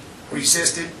violently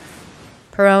resisted.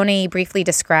 Peroni briefly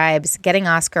describes getting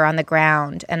Oscar on the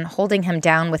ground and holding him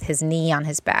down with his knee on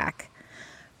his back.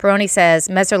 Peroni says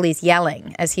Mezerly's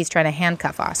yelling as he's trying to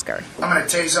handcuff Oscar. I'm going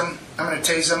to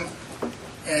tase him.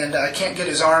 And I can't get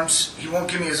his arms. He won't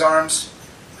give me his arms.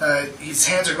 His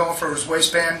hands are going for his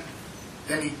waistband.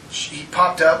 Then he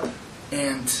popped up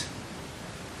and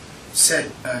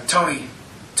said, Tony,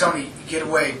 get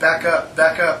away, back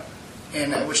up.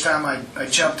 And at which time I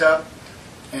jumped up,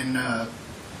 and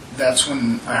that's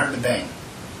when I heard the bang.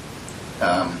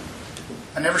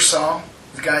 I never saw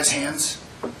the guy's hands.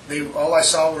 All I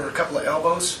saw were a couple of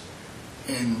elbows,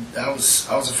 and I was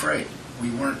afraid. We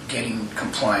weren't getting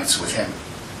compliance with him,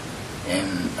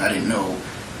 and I didn't know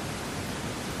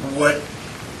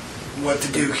what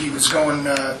to do. He was going.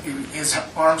 His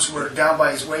arms were down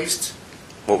by his waist.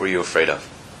 What were you afraid of?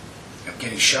 Of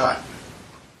getting shot.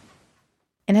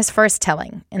 In his first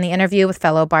telling, in the interview with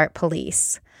fellow BART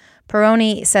police,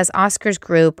 Peroni says Oscar's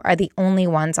group are the only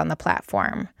ones on the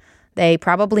platform, They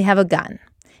probably have a gun.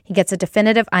 He gets a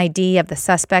definitive ID of the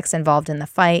suspects involved in the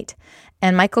fight,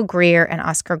 and Michael Greer and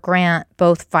Oscar Grant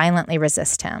both violently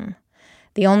resist him.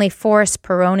 The only force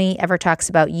Perrone ever talks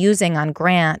about using on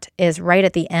Grant is right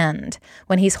at the end,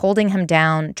 when he's holding him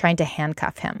down, trying to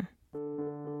handcuff him.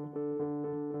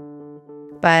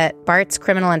 But BART's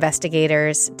criminal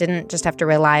investigators didn't just have to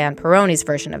rely on Perrone's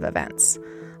version of events.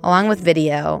 Along with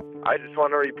video, I just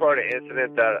want to report an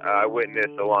incident that I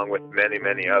witnessed along with many,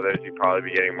 many others. You'll probably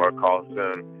be getting more calls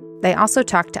soon. they also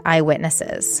talked to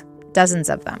eyewitnesses, dozens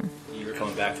of them. You were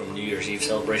coming back from New Year's Eve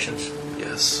celebrations?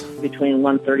 Yes. Between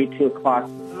 1:30 2 o'clock.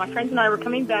 My friends and I were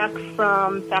coming back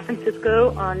from San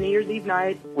Francisco on New Year's Eve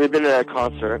night. We've been at a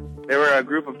concert. There were a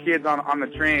group of kids on the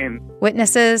train.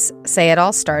 Witnesses say it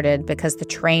all started because the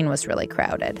train was really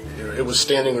crowded. It was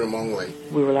standing room only.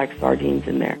 We were like sardines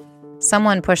in there.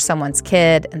 Someone pushed someone's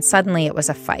kid, and suddenly it was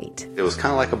a fight. It was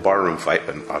kind of like a barroom fight,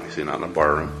 but obviously not in a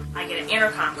barroom. I get an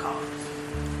intercom call,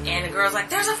 and the girl's like,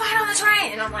 "There's a fight on the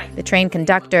train!" And I'm like... The train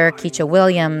conductor, Keisha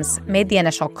Williams, made the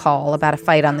initial call about a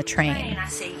fight on the train. And I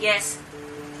say, yes,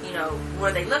 you know,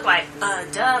 what do they look like?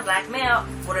 Duh, black male.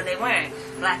 What are they wearing?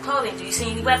 Black clothing. Do you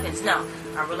see any weapons? No.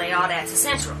 I relay all that to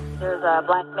Central. There's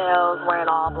black males wearing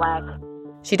all black.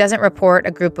 She doesn't report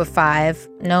a group of 5,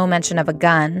 no mention of a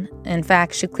gun. In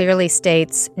fact, she clearly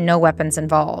states no weapons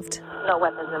involved. No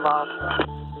weapons involved.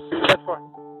 That's fine.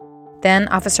 Then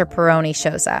Officer Perrone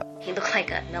shows up. He looked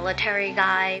like a military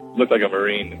guy. Looked like a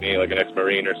Marine to me, like an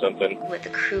ex-Marine or something. With the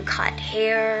crew-cut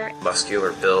hair.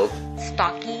 Muscular build.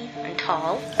 Stocky and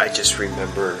tall. I just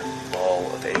remember a ball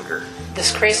of anger.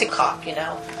 This crazy cop, you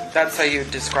know. That's how you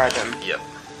describe him. Yep.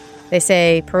 They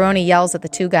say Perrone yells at the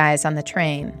 2 guys on the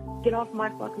train. Get off my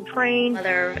fucking train.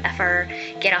 Mother effer,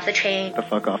 get off the train. Get the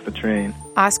fuck off the train.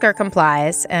 Oscar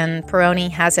complies, and Perrone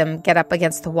has him get up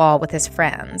against the wall with his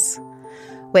friends.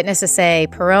 Witnesses say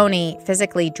Perrone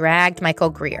physically dragged Michael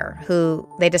Greer, who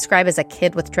they describe as a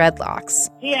kid with dreadlocks.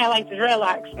 He had like the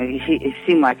dreadlocks. And he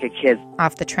seemed like a kid.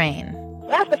 Off the train.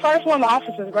 That's the first one the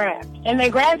officers grabbed. And they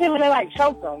grabbed him and they like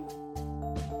choked him.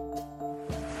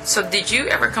 So did you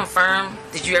ever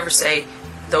say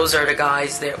those are the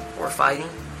guys that were fighting?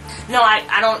 No,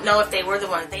 I don't know if they were the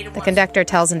ones. The conductor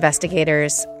tells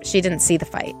investigators she didn't see the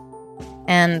fight.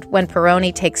 And when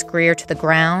Perrone takes Greer to the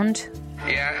ground...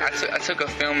 Yeah, I took a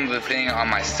film of the thing on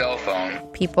my cell phone.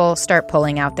 People start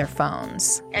pulling out their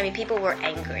phones. I mean, people were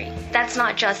angry. That's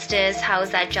not justice. How is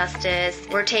that justice?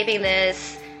 We're taping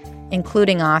this.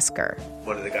 Including Oscar.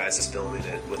 One of the guys is filming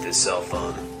it with his cell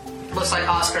phone. Looks like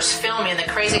Oscar's filming the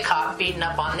crazy cop beating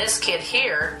up on this kid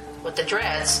here with the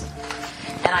dreads.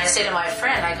 And I say to my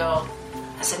friend,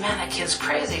 I said, man, that kid's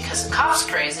crazy because the cop's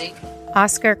crazy.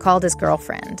 Oscar called his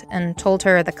girlfriend and told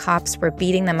her the cops were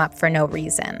beating them up for no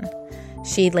reason.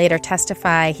 She'd later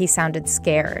testify he sounded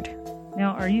scared.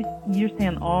 Now, you're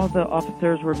saying all the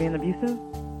officers were being abusive?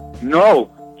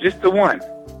 No, just the one.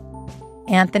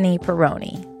 Anthony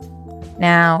Perrone.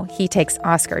 Now he takes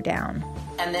Oscar down.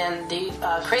 And then the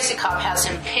crazy cop has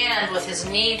him pinned with his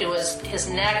knee to his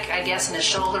neck, I guess, and his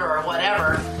shoulder or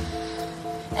whatever.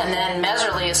 And then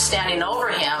Meserly is standing over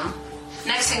him.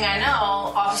 Next thing I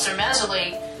know, Officer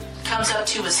Meserly comes up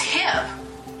to his hip.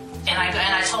 And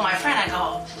I told my friend,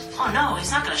 oh no, he's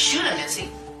not going to shoot him, is he?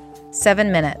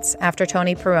 7 minutes after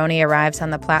Tony Perrone arrives on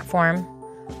the platform,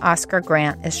 Oscar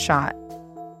Grant is shot.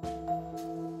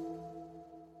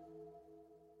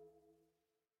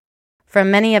 From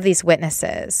many of these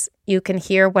witnesses, you can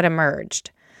hear what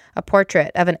emerged. A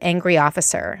portrait of an angry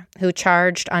officer who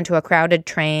charged onto a crowded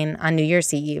train on New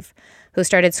Year's Eve, who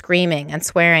started screaming and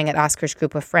swearing at Oscar's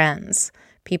group of friends,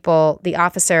 people the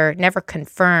officer never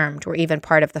confirmed were even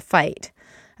part of the fight,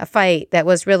 a fight that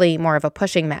was really more of a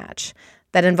pushing match,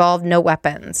 that involved no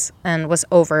weapons and was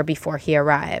over before he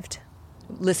arrived.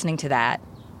 Listening to that,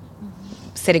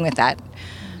 sitting with that,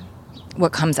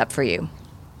 what comes up for you?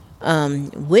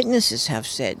 Witnesses have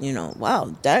said,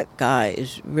 wow, that guy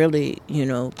is really,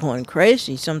 going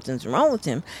crazy. Something's wrong with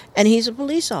him. And he's a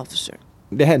police officer.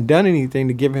 They hadn't done anything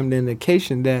to give him the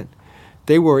indication that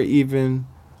they were even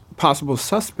possible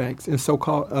suspects in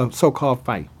so-called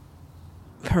fight.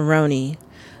 Perrone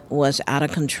was out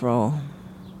of control.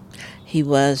 He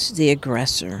was the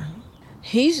aggressor.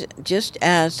 He's just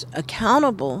as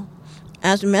accountable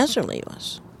as Meserly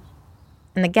was.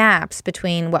 And the gaps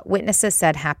between what witnesses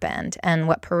said happened and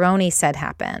what Perrone said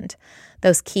happened,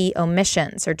 those key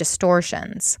omissions or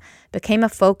distortions, became a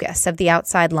focus of the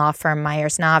outside law firm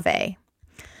Myers-Nave.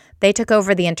 They took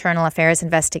over the internal affairs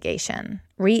investigation,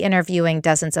 re-interviewing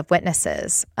dozens of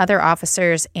witnesses, other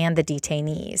officers, and the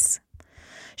detainees.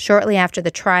 Shortly after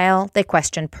the trial, they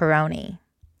questioned Perrone.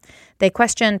 They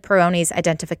questioned Peroni's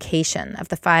identification of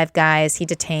the 5 guys he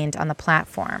detained on the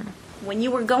platform. When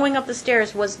you were going up the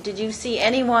stairs, did you see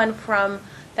anyone from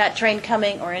that train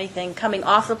coming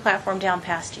off the platform down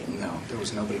past you? No, there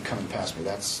was nobody coming past me.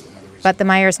 That's another reason. But the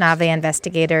Myers-Nave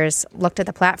investigators looked at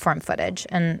the platform footage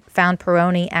and found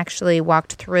Peroni actually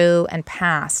walked through and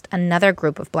past another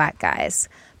group of black guys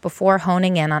before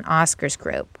honing in on Oscar's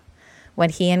group when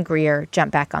he and Greer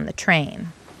jumped back on the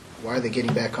train. Why are they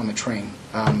getting back on the train?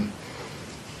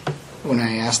 When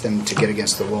I asked them to get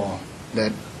against the wall,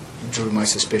 that drew my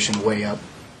suspicion way up.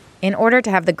 In order to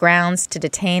have the grounds to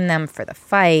detain them for the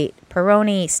fight,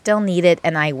 Peroni still needed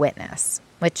an eyewitness,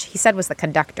 which he said was the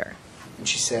conductor. And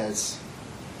she says,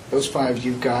 those 5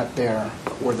 you've got there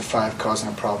were the 5 causing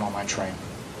a problem on my train.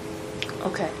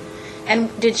 Okay.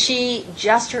 And did she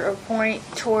gesture or point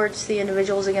towards the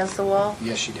individuals against the wall?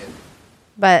 Yes, she did.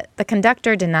 But the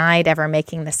conductor denied ever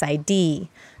making this ID,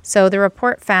 so the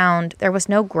report found there was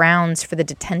no grounds for the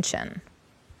detention.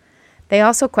 They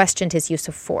also questioned his use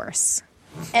of force.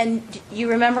 And you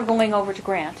remember going over to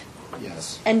Grant?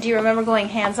 Yes. And do you remember going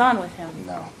hands-on with him?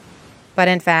 No. But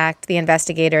in fact, the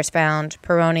investigators found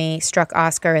Peroni struck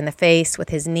Oscar in the face with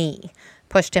his knee,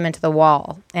 pushed him into the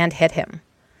wall, and hit him.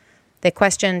 They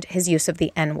questioned his use of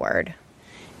the N-word.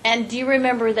 And do you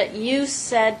remember that you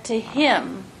said to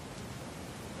him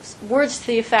words to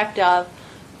the effect of,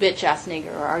 bitch-ass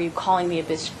nigger, or are you calling me a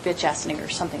bitch-ass nigger, or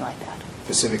something like that?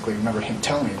 Specifically, remember him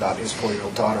telling me about his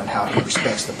 4-year-old daughter and how he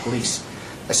respects the police.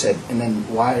 I said, and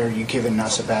then why are you giving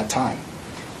us a bad time?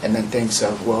 And then thinks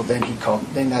of, well, then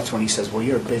that's when he says, well,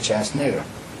 you're a bitch-ass nigger.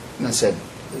 And I said,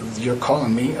 you're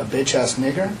calling me a bitch-ass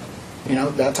nigger? You know,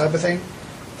 that type of thing?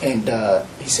 And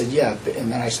he said, yeah.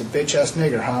 And then I said, bitch-ass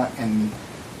nigger, huh? And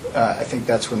I think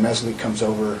that's when Mesley comes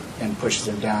over and pushes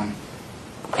him down.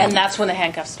 And that's when the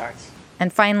handcuff starts.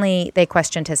 And finally, they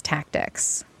questioned his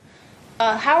tactics.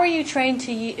 How are you trained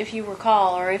to, if you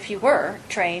recall, or if you were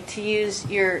trained, to use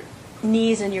your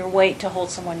knees and your weight to hold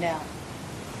someone down?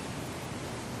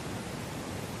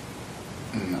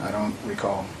 I don't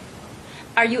recall.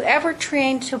 Are you ever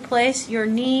trained to place your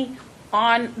knee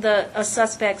on a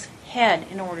suspect's head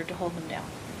in order to hold them down?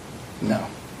 No.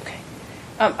 Okay.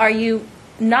 Are you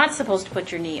not supposed to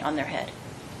put your knee on their head?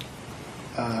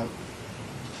 I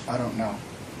don't know.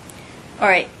 All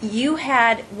right. You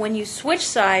had, when you switched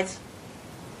sides,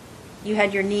 you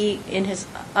had your knee in his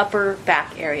upper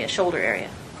back area, shoulder area.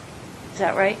 Is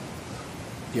that right?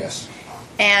 Yes.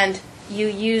 And you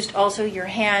used also your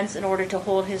hands in order to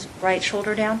hold his right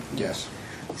shoulder down? Yes.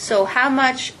 So how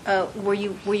much were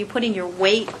you putting your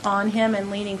weight on him and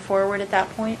leaning forward at that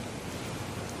point?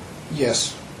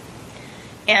 Yes.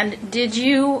 And did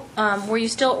you were you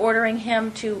still ordering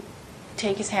him to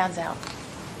take his hands out?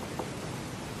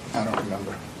 I don't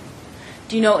remember.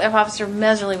 Do you know if Officer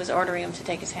Meserly was ordering him to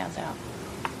take his hands out?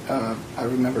 I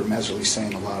remember Meserly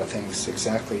saying a lot of things,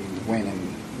 exactly when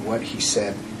and what he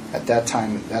said. At that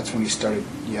time, that's when he started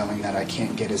yelling that I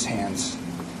can't get his hands.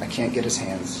 I can't get his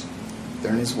hands.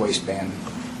 They're in his waistband.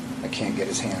 I can't get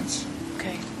his hands.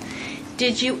 Okay.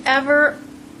 Did you ever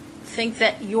think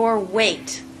that your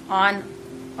weight on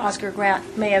Oscar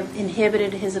Grant may have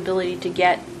inhibited his ability to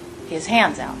get his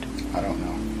hands out? I don't know.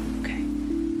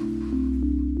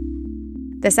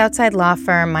 This outside law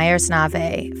firm,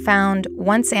 Myers-Nave, found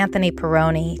once Anthony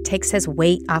Peroni takes his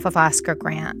weight off of Oscar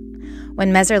Grant,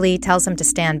 when Meserly tells him to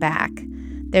stand back,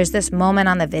 there's this moment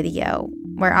on the video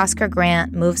where Oscar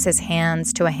Grant moves his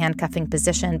hands to a handcuffing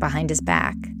position behind his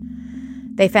back.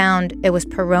 They found it was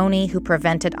Peroni who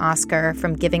prevented Oscar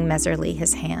from giving Meserly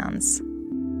his hands.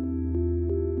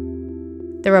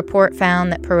 The report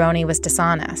found that Peroni was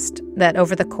dishonest, that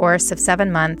over the course of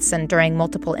 7 months and during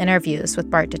multiple interviews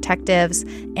with BART detectives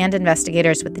and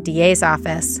investigators with the DA's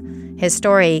office, his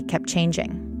story kept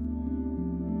changing.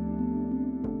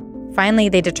 Finally,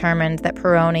 they determined that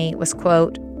Peroni was,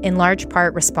 quote, in large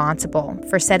part responsible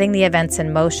for setting the events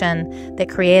in motion that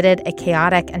created a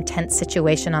chaotic and tense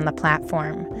situation on the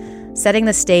platform, setting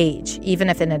the stage, even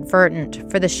if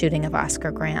inadvertent, for the shooting of Oscar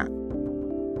Grant.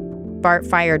 BART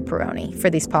fired Peroni for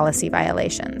these policy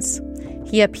violations.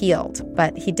 He appealed,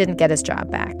 but he didn't get his job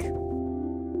back.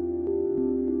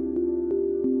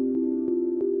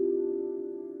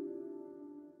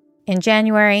 In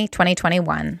January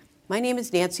 2021, my name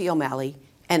is Nancy O'Malley,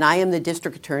 and I am the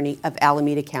District Attorney of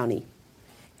Alameda County.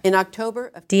 In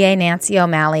October of DA Nancy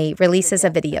O'Malley releases a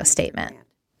video statement.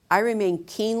 I remain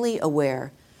keenly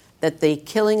aware that the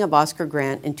killing of Oscar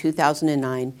Grant in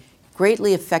 2009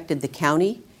 greatly affected the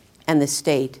county and the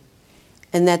state,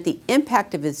 and that the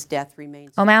impact of his death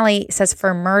remains. O'Malley says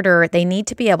for murder, they need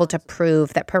to be able to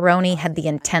prove that Peroni had the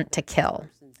intent to kill,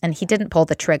 and he didn't pull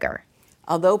the trigger.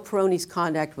 Although Peroni's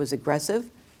conduct was aggressive,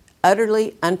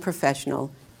 utterly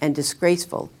unprofessional, and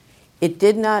disgraceful, it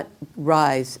did not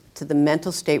rise to the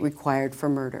mental state required for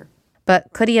murder. But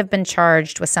could he have been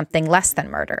charged with something less than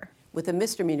murder? With a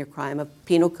misdemeanor crime of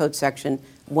Penal Code Section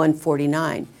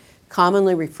 149,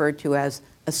 commonly referred to as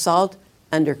assault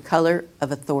under color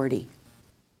of authority.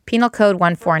 Penal Code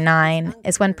 149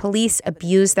 is when police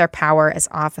abuse their power as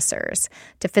officers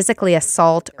to physically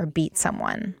assault or beat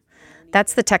someone.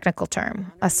 That's the technical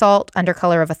term, assault under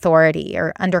color of authority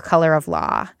or under color of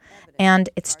law. And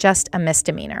it's just a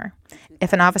misdemeanor.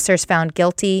 If an officer is found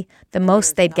guilty, the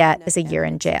most they'd get is a year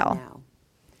in jail.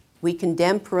 We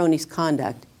condemn Peroni's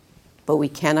conduct, but we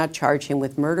cannot charge him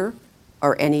with murder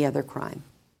or any other crime.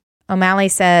 O'Malley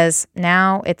says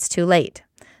now it's too late.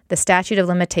 The statute of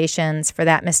limitations for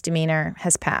that misdemeanor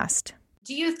has passed.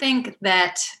 Do you think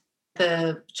that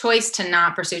the choice to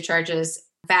not pursue charges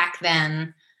back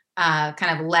then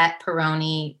kind of let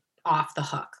Peroni off the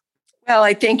hook? Well,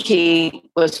 I think he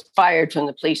was fired from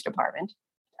the police department,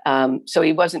 so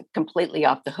he wasn't completely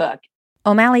off the hook.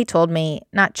 O'Malley told me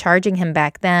not charging him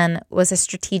back then was a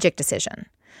strategic decision.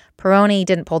 Peroni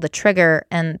didn't pull the trigger,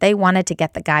 and they wanted to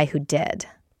get the guy who did.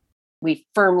 We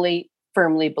firmly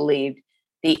believed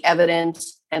the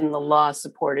evidence and the law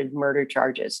supported murder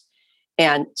charges.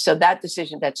 And so that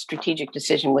decision, that strategic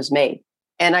decision was made.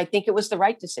 And I think it was the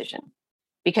right decision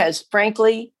because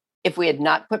frankly, if we had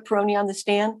not put Peroni on the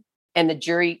stand and the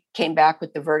jury came back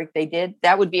with the verdict they did,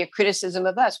 that would be a criticism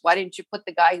of us. Why didn't you put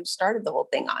the guy who started the whole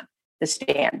thing on the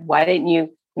stand? Why didn't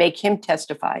you make him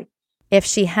testify? If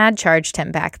she had charged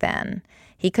him back then,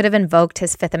 he could have invoked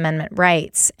his Fifth Amendment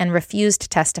rights and refused to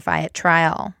testify at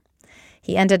trial.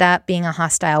 He ended up being a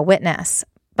hostile witness,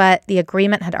 but the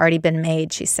agreement had already been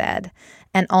made, she said,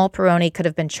 and all Peroni could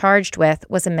have been charged with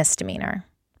was a misdemeanor.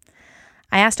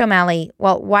 I asked O'Malley,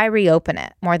 well, why reopen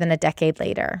it more than a decade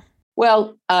later?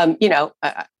 Well,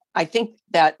 I think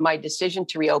that my decision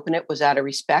to reopen it was out of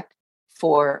respect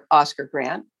for Oscar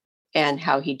Grant and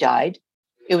how he died.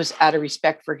 It was out of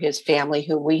respect for his family,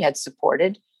 whom we had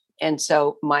supported. And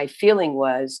so my feeling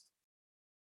was,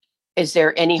 is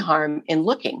there any harm in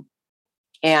looking?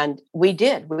 And we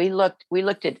did. We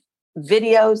looked at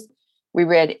videos. We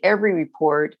read every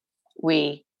report.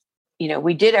 We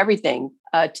did everything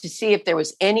to see if there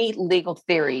was any legal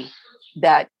theory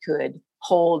that could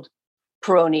hold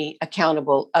Peroni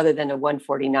accountable other than a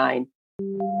 149.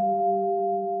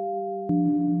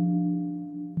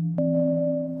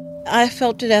 I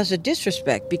felt it as a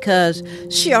disrespect because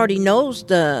she already knows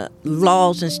the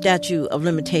laws and statute of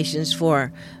limitations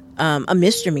for a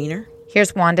misdemeanor.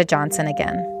 Here's Wanda Johnson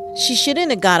again. She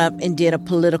shouldn't have got up and did a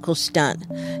political stunt,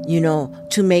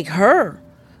 to make her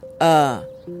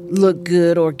look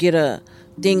good or get a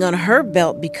thing on her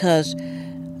belt because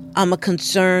I'm a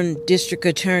concerned district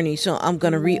attorney, so I'm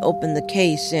going to reopen the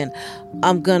case and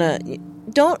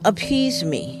don't appease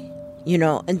me,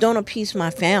 and don't appease my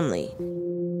family.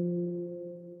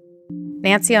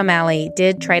 Nancy O'Malley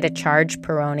did try to charge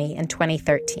Peroni in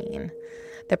 2013.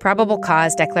 The probable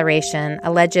cause declaration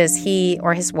alleges he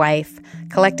or his wife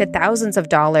collected thousands of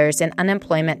dollars in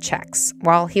unemployment checks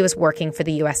while he was working for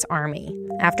the U.S. Army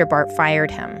after Bart fired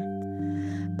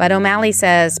him. But O'Malley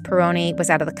says Peroni was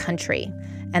out of the country,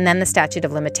 and then the statute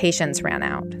of limitations ran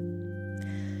out.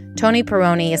 Tony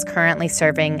Peroni is currently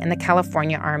serving in the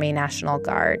California Army National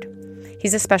Guard.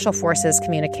 He's a Special Forces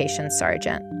communications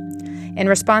sergeant. In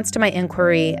response to my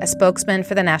inquiry, a spokesman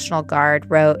for the National Guard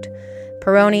wrote,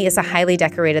 Peroni is a highly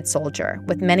decorated soldier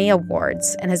with many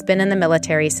awards and has been in the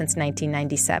military since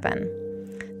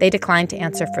 1997. They declined to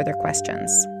answer further questions.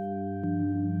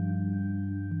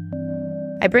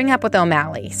 I bring up with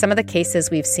O'Malley some of the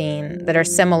cases we've seen that are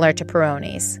similar to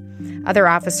Peroni's. Other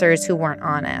officers who weren't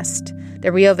honest.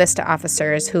 The Rio Vista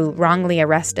officers who wrongly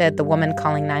arrested the woman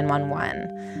calling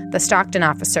 911. The Stockton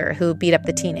officer who beat up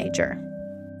the teenager.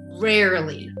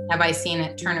 Rarely have I seen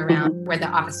it turn around where the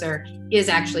officer is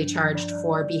actually charged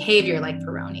for behavior like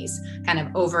Peroni's, kind of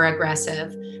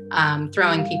over-aggressive,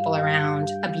 throwing people around,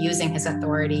 abusing his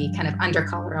authority, kind of under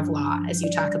color of law, as you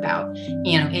talk about,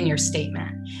 in your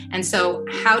statement. And so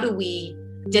how do we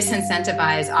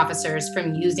disincentivize officers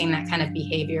from using that kind of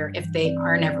behavior if they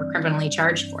are never criminally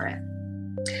charged for it?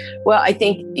 Well, I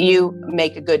think you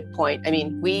make a good point. I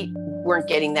mean, we weren't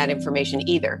getting that information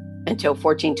either until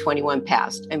 1421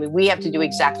 passed. I mean, we have to do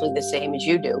exactly the same as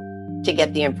you do to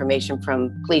get the information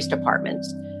from police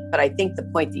departments. But I think the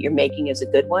point that you're making is a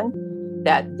good one,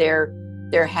 that there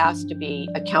has to be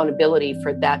accountability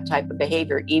for that type of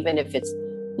behavior, even if it's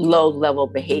low-level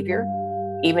behavior,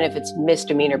 even if it's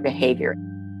misdemeanor behavior.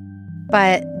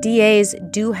 But DAs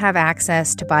do have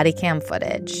access to body cam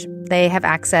footage. They have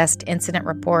access to incident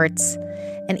reports.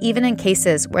 And even in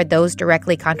cases where those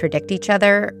directly contradict each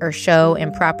other or show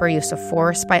improper use of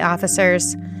force by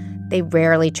officers, they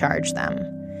rarely charge them.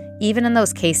 Even in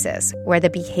those cases where the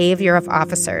behavior of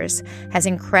officers has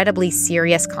incredibly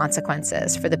serious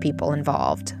consequences for the people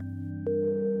involved.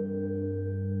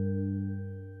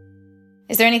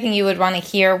 Is there anything you would want to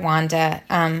hear, Wanda,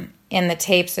 in the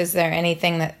tapes? Is there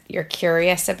anything that you're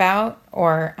curious about,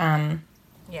 or?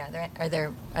 Yeah, are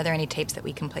there any tapes that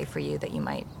we can play for you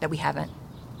that we haven't?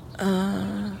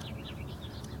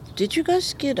 Did you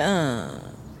guys get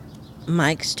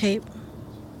Mike's tape?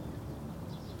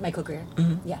 Michael Greer.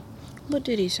 Mm-hmm. Yeah. What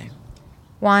did he say?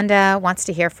 Wanda wants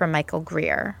to hear from Michael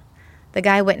Greer, the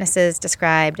guy witnesses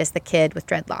described as the kid with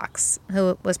dreadlocks,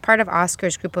 who was part of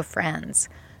Oscar's group of friends,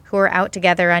 who were out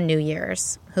together on New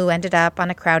Year's, who ended up on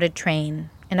a crowded train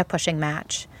in a pushing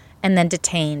match, and then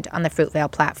detained on the Fruitvale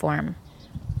platform.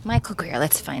 Michael Greer,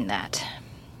 let's find that.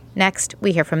 Next,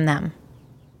 we hear from them.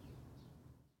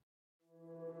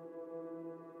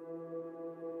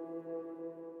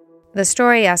 The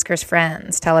story Oscar's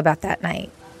friends tell about that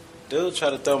night Dude tried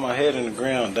to throw my head in the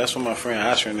ground. That's when my friend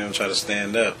Oscar and them tried to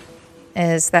stand up.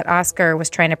 Is that Oscar was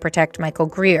trying to protect Michael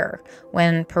Greer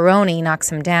when Peroni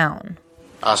knocks him down.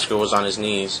 Oscar was on his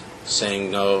knees saying,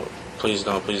 no, please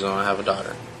don't, I have a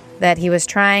daughter. That he was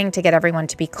trying to get everyone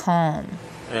to be calm.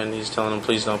 And he's telling them,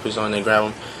 please don't, and they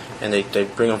grab him, and they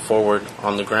bring him forward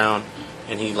on the ground,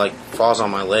 and he, falls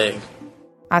on my leg.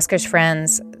 Oscar's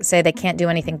friends say they can't do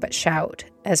anything but shout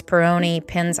as Peroni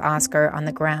pins Oscar on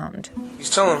the ground. He's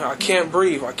telling him, I can't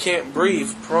breathe.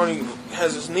 Peroni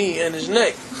has his knee and his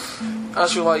neck.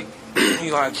 Oscar,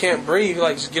 I can't breathe.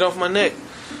 Just get off my neck.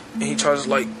 And he tries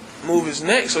to, move his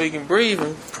neck so he can breathe,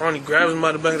 and Peroni grabs him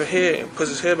by the back of the head and puts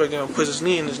his head back down, puts his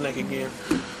knee in his neck again.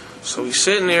 So he's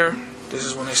sitting there. This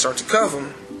is when they start to cuff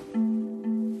him.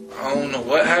 I don't know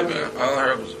what happened. All I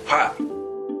heard was a pop.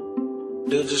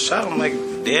 Dude just shot him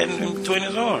dead in between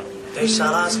his arms. They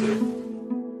shot Oscar.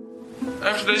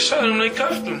 After they shot him, they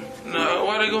cuffed him. Now,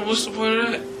 what's the point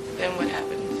of that? Then what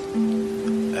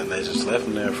happened? And they just left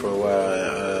him there for a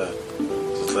while.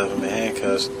 Just left him in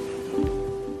handcuffs.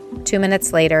 2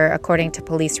 minutes later, according to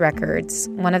police records,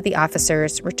 one of the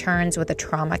officers returns with a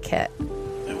trauma kit.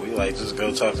 And we just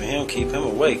go talk to him, keep him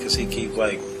awake, because he keep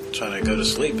trying to go to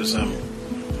sleep or something.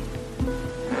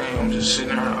 I'm just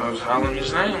sitting there, I was hollering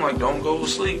his name, don't go to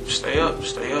sleep, stay up,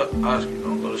 Oscar,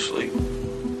 don't go to sleep.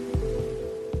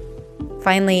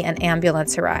 Finally, an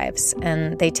ambulance arrives,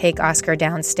 and they take Oscar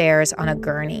downstairs on a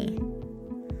gurney.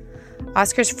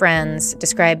 Oscar's friends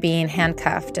describe being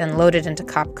handcuffed and loaded into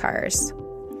cop cars.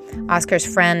 Oscar's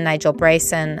friend, Nigel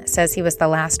Bryson, says he was the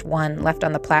last one left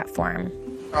on the platform.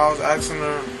 I was asking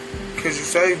her, could you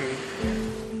save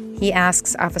me? He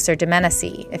asks Officer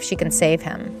Domenici if she can save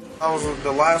him. I was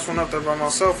the last one up there by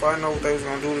myself. I didn't know what they was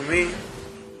going to do to me.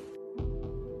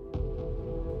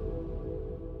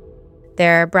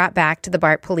 They're brought back to the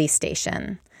BART police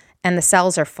station, and the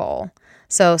cells are full,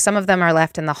 so some of them are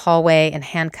left in the hallway in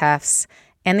handcuffs,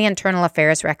 and the internal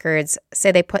affairs records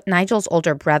say they put Nigel's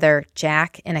older brother,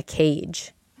 Jack, in a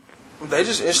cage. They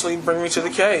just instantly bring me to the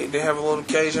cage. They have a little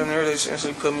cage in there. They just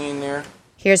instantly put me in there.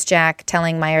 Here's Jack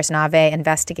telling Myers-Nave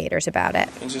investigators about it.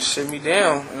 And just sit me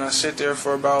down, and I sit there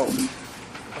for about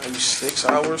maybe 6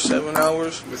 hours, 7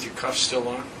 hours. With your cuffs still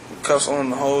on? Cuffs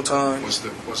on the whole time. Was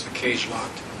the cage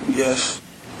locked? Yes.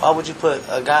 Why would you put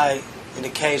a guy in the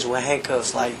cage with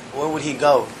handcuffs? Where would he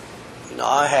go?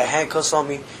 I had handcuffs on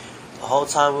me the whole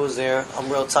time we was there.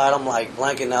 I'm real tired. I'm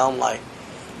blanking out.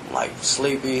 I'm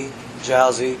sleepy,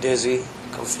 drowsy, dizzy,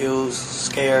 confused,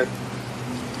 scared.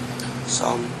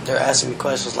 So they're asking me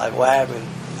questions what happened?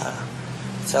 I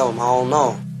tell them I don't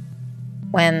know.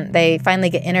 When they finally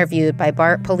get interviewed by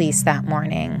BART police that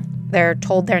morning, they're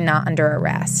told they're not under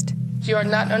arrest. You are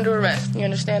not under arrest. You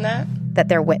understand that? That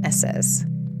they're witnesses.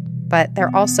 But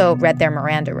they're also read their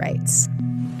Miranda rights.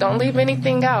 Don't leave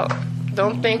anything out.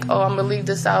 Don't think, I'm going to leave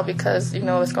this out because,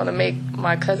 it's going to make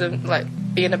my cousin,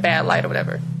 be in a bad light or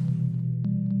whatever.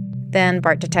 Then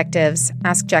BART detectives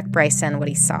ask Jack Bryson what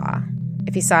he saw.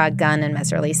 If he saw a gun in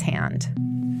Messerly's hand.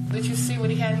 Did you see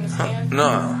what he had in his hand?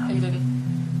 No. You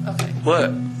didn't? Okay. But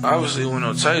obviously with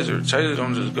no taser, taser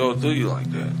don't just go through you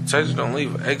like that. Taser don't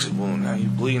leave an exit wound. Now you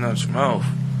bleeding out your mouth.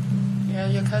 Yeah,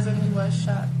 your cousin, he was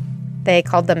shot. They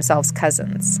called themselves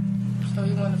cousins. So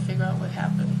you want to figure out what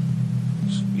happened?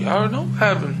 Y'all already know what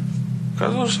happened.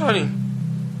 Cousin shot him.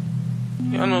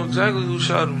 Y'all know exactly who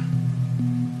shot him.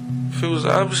 If it was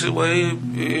the opposite way,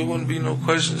 it wouldn't be no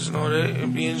questions and all that.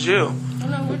 It'd be in jail.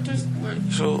 No,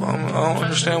 So I don't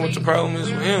understand what the problem is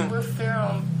with him. We're fair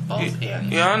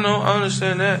Yeah, I know. I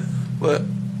understand that. But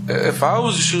if I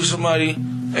was to shoot somebody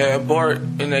at Bart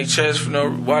in their chest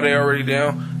while they already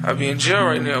down, I'd be in jail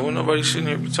right now. When nobody sitting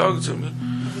here be talking to me.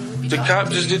 The cop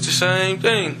just did the same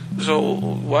thing. So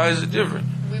why is it different?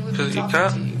 Because you're a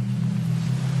cop. We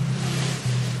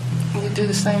do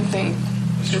the same thing.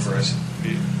 Mr. Perez,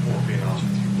 we're being honest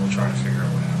with you. We're trying to figure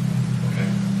out what happened. Okay?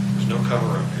 There's no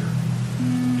cover up here.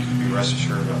 You can be rest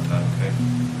assured about that. Okay?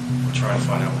 We're trying to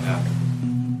find out what happened.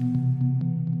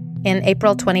 In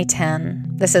April 2010,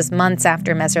 this is months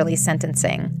after Mehserle's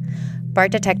sentencing,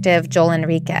 BART detective Joel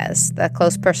Enriquez, the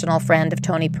close personal friend of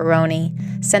Tony Perrone,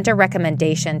 sent a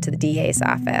recommendation to the DA's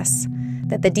office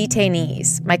that the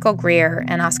detainees, Michael Greer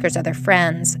and Oscar's other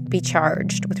friends, be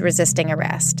charged with resisting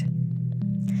arrest.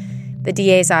 The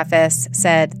DA's office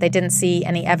said they didn't see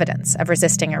any evidence of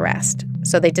resisting arrest,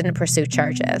 so they didn't pursue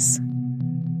charges.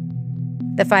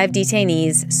 The 5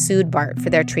 detainees sued BART for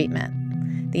their treatment.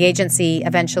 The agency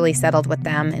eventually settled with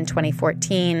them in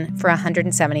 2014 for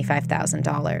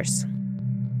 $175,000.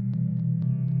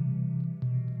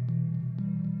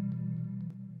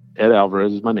 Ed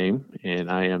Alvarez is my name,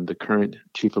 and I am the current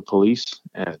chief of police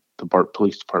at the BART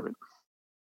Police Department.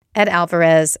 Ed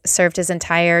Alvarez served his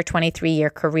entire 23-year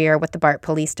career with the BART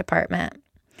Police Department.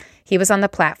 He was on the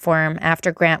platform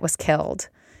after Grant was killed.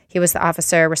 He was the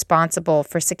officer responsible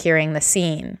for securing the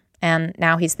scene, and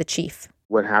now he's the chief.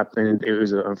 What happened, it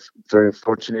was a very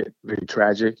unfortunate, very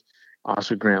tragic.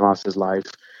 Oscar Grant lost his life,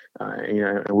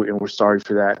 and we're sorry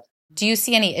for that. Do you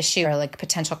see any issue or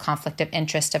potential conflict of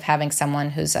interest of having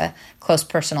someone who's a close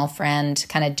personal friend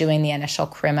kind of doing the initial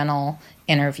criminal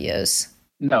interviews?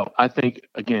 No, I think,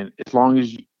 again, as long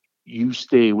as you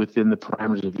stay within the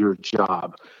parameters of your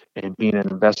job and being an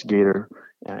investigator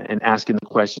and asking the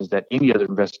questions that any other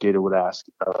investigator would ask,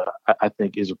 I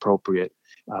think is appropriate.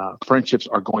 Friendships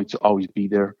are going to always be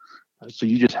there. So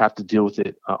you just have to deal with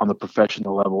it on the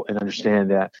professional level and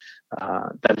understand that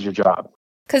that is your job.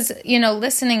 Because, it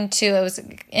was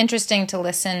interesting to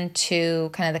listen to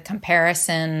kind of the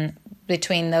comparison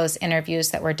between those interviews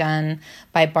that were done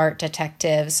by BART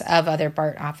detectives of other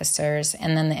BART officers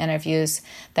and then the interviews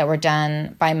that were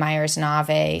done by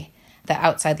Myers-Nave, the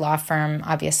outside law firm,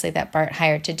 obviously, that BART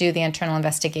hired to do the internal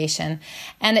investigation.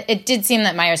 And it did seem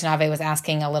that Myers-Nave was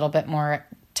asking a little bit more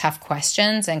tough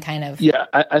questions and kind of... Yeah,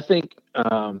 I think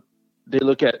they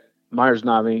look at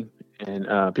Myers-Nave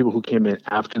and people who came in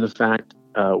after the fact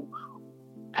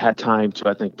had time to,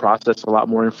 I think, process a lot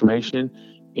more information,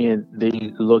 and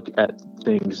they look at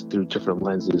things through different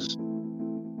lenses.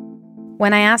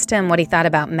 When I asked him what he thought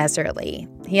about Mehserle,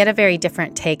 he had a very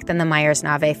different take than the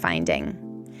Myers-Nave finding.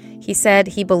 He said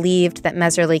he believed that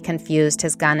Mehserle confused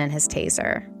his gun and his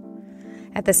taser.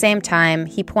 At the same time,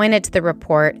 he pointed to the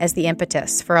report as the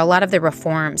impetus for a lot of the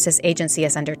reforms his agency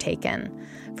has undertaken,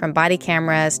 from body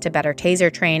cameras to better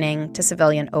taser training to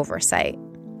civilian oversight.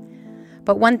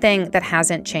 But one thing that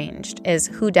hasn't changed is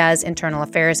who does internal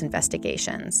affairs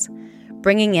investigations.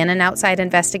 Bringing in an outside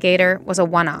investigator was a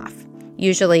one-off.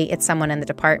 Usually it's someone in the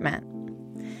department.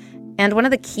 And one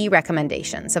of the key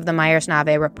recommendations of the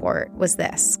Myers-Nave report was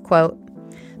this, quote,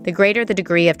 "The greater the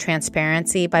degree of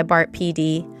transparency by BART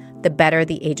PD, the better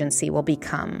the agency will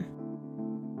become."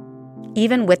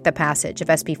 Even with the passage of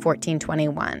SB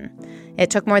 1421, it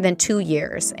took more than 2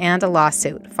 years and a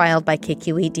lawsuit filed by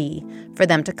KQED for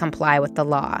them to comply with the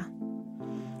law.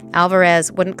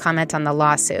 Alvarez wouldn't comment on the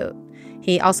lawsuit.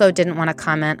 He also didn't want to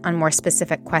comment on more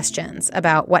specific questions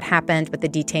about what happened with the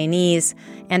detainees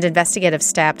and investigative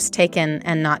steps taken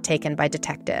and not taken by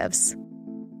detectives.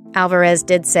 Alvarez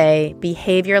did say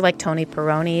behavior like Tony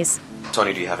Perrone's,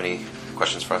 Tony, do you have any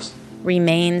questions for us?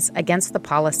 remains against the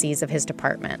policies of his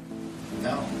department.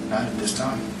 No, not at this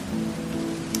time.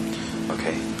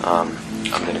 Okay, I'm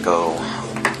gonna go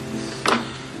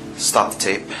stop the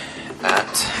tape at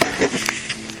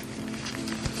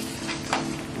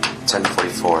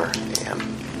 10:44 a.m.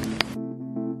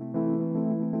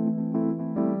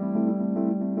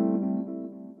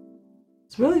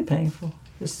 It's really painful.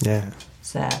 It's sad.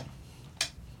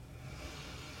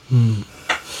 Mm.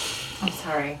 I'm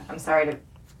sorry to...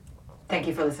 Thank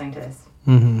you for listening to this.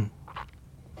 Mm-hmm.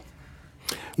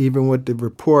 Even with the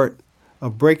report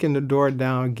of breaking the door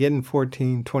down, getting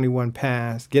 1421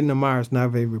 passed, getting the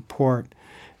Myers-Nave report,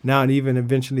 now and even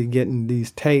eventually getting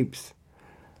these tapes,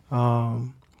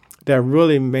 that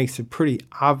really makes it pretty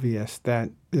obvious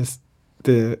that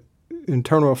the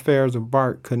internal affairs of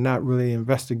BART could not really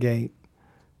investigate.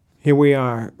 Here we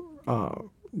are,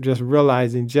 just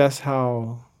realizing just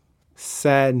how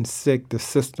sad and sick the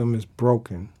system is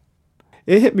broken.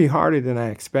 It hit me harder than I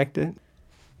expected.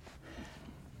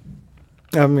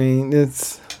 I mean,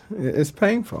 it's It's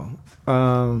painful.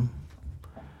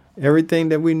 Everything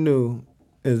that we knew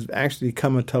is actually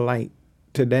coming to light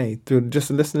today through just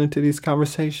listening to these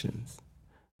conversations.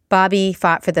 Bobby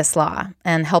fought for this law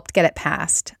and helped get it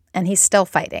passed, and he's still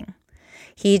fighting.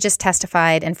 He just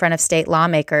testified in front of state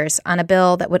lawmakers on a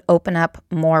bill that would open up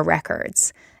more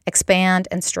records, expand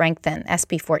and strengthen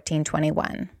SB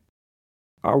 1421.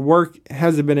 Our work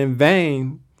hasn't been in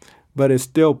vain, but it's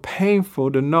still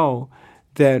painful to know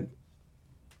that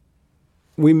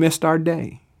we missed our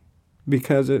day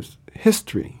because it's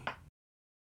history.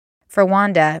 For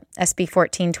Wanda, SB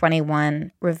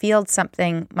 1421 revealed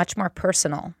something much more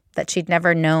personal that she'd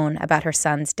never known about her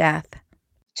son's death.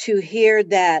 To hear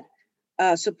that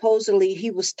supposedly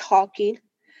he was talking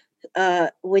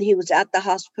when he was at the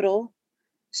hospital,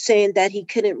 saying that he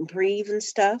couldn't breathe and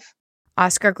stuff.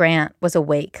 Oscar Grant was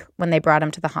awake when they brought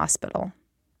him to the hospital.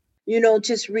 You know,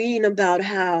 just reading about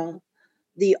how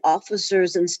the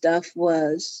officers and stuff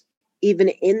was even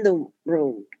in the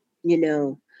room, you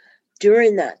know,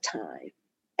 during that time,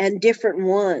 and different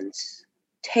ones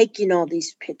taking all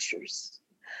these pictures.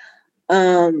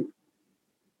 You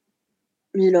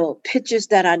know, pictures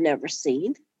that I never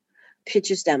seen,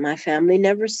 pictures that my family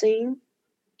never seen.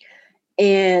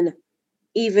 And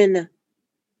even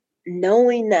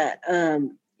knowing that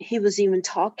he was even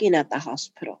talking at the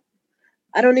hospital.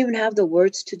 I don't even have the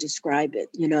words to describe it,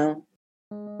 you know.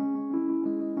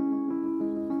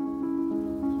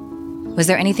 Was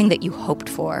there anything that you hoped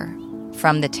for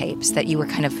from the tapes that you were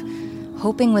kind of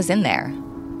hoping was in there?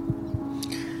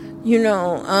 You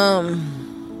know,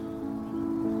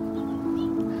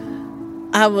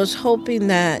 I was hoping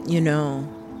that, you know,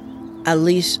 at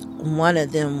least one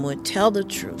of them would tell the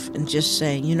truth and just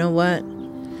say, you know what?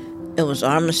 It was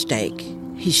our mistake.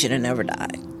 He should have never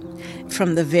died.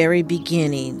 From the very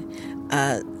beginning,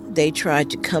 they tried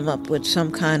to come up with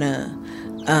some kind of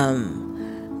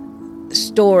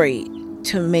story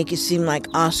to make it seem like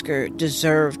Oscar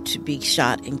deserved to be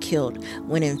shot and killed,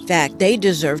 when in fact they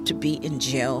deserved to be in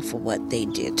jail for what they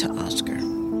did to Oscar.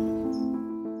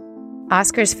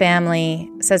 Oscar's family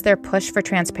says their push for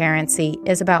transparency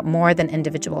is about more than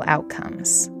individual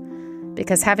outcomes,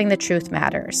 because having the truth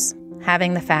matters.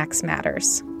 Having the facts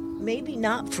matters. Maybe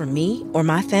not for me or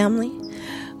my family,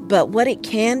 but what it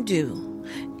can do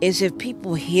is if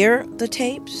people hear the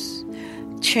tapes,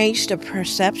 change the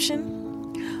perception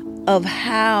of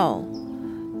how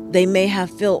they may have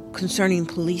felt concerning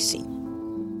policing.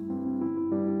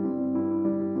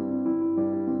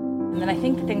 And then I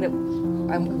think the thing that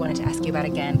I wanted to ask you about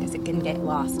again, because it can get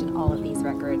lost in all of these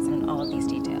records and all of these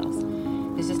details,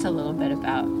 is just a little bit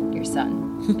about your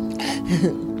son.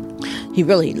 He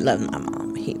really loved my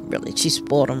mom. She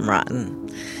spoiled him rotten.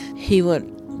 He would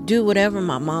do whatever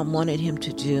my mom wanted him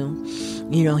to do.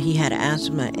 You know, he had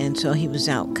asthma, and so he was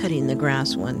out cutting the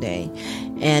grass one day,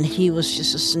 and he was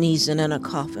just a sneezing and a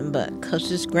coughing, but because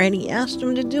his granny asked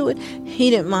him to do it, he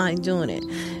didn't mind doing it.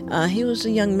 He was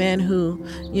a young man who,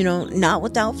 you know, not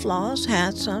without flaws,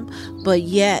 had some, but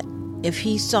yet, if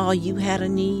he saw you had a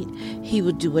need, he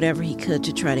would do whatever he could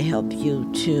to try to help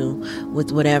you, too,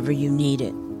 with whatever you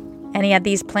needed. And he had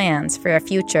these plans for a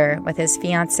future with his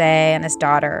fiancée and his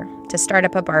daughter to start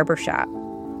up a barbershop.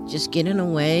 Just getting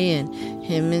away, and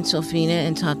him and Sofina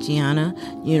and Tatiana,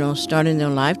 you know, starting their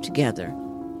life together.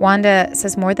 Wanda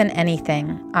says more than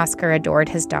anything, Oscar adored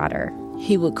his daughter.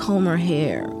 He would comb her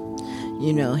hair.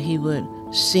 You know, he would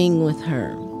sing with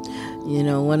her. You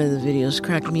know, one of the videos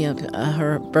cracked me up,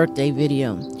 her birthday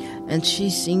video. And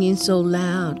she's singing so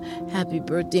loud, happy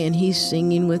birthday, and he's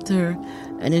singing with her.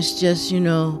 And it's just, you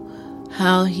know,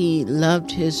 how he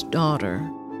loved his daughter.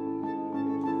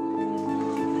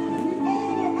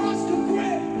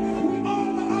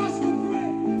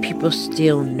 People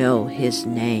still know his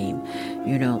name.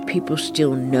 You know, people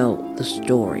still know the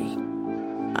story.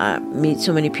 I meet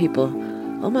so many people.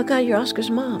 Oh my God, you're Oscar's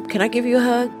mom. Can I give you a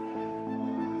hug?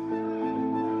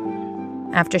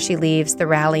 After she leaves the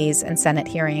rallies and Senate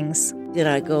hearings, then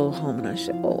I go home and I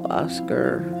say, oh,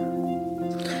 Oscar.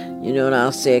 You know, and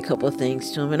I'll say a couple of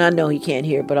things to him. And I know he can't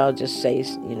hear, but I'll just say,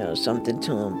 you know, something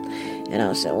to him. And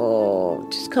I'll say, oh,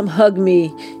 just come hug me,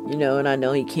 you know, and I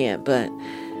know he can't. But,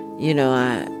 you know,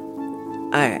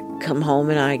 I come home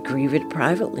and I grieve it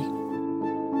privately.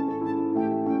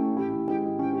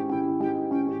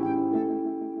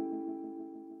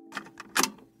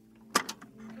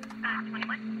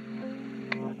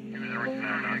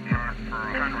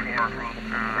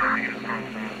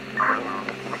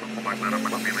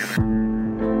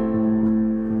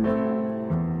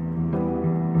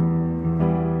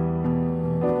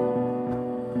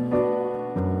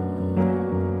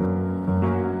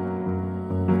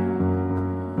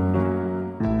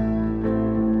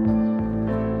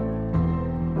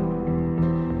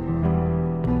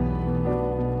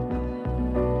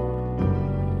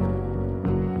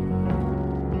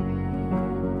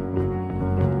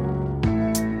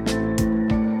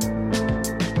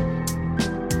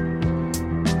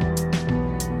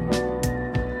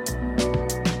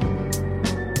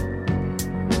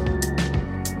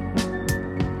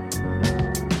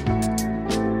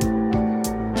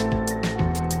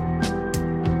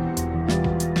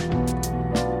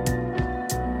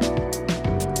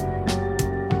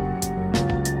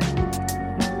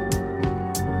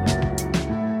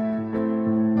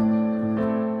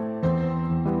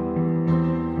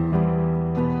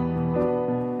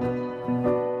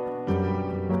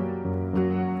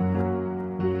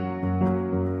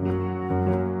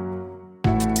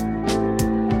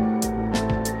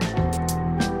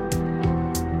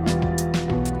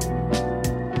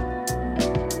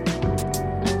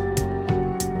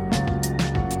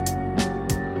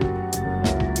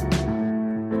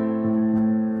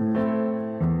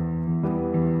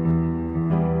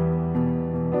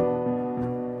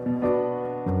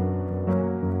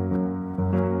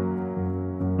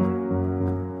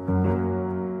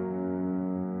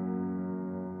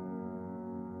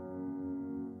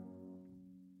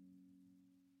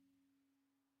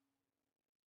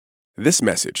 This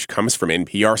message comes from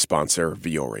NPR sponsor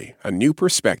Vuori, a new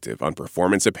perspective on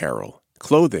performance apparel.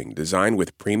 Clothing designed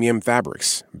with premium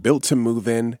fabrics, built to move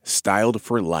in, styled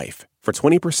for life. For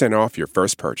 20% off your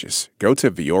first purchase, go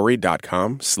to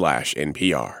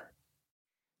vuori.com/NPR.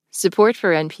 Support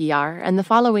for NPR and the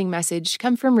following message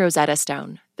come from Rosetta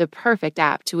Stone, the perfect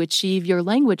app to achieve your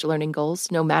language learning goals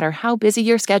no matter how busy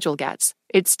your schedule gets.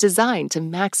 It's designed to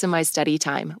maximize study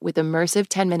time with immersive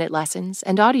 10-minute lessons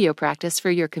and audio practice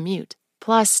for your commute.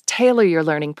 Plus, tailor your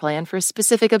learning plan for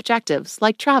specific objectives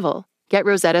like travel. Get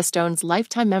Rosetta Stone's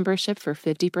lifetime membership for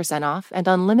 50% off and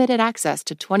unlimited access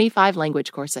to 25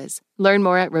 language courses. Learn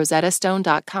more at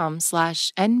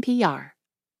rosettastone.com/NPR.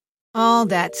 All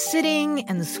that sitting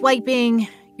and swiping,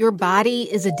 your body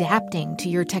is adapting to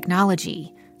your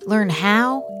technology. Learn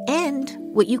how and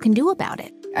what you can do about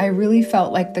it. I really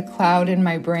felt like the cloud in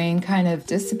my brain kind of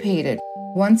dissipated.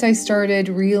 Once I started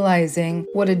realizing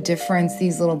what a difference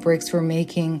these little breaks were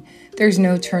making, there's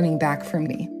no turning back for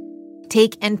me.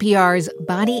 Take NPR's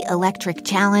Body Electric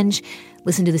Challenge.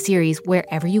 Listen to the series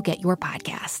wherever you get your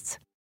podcasts.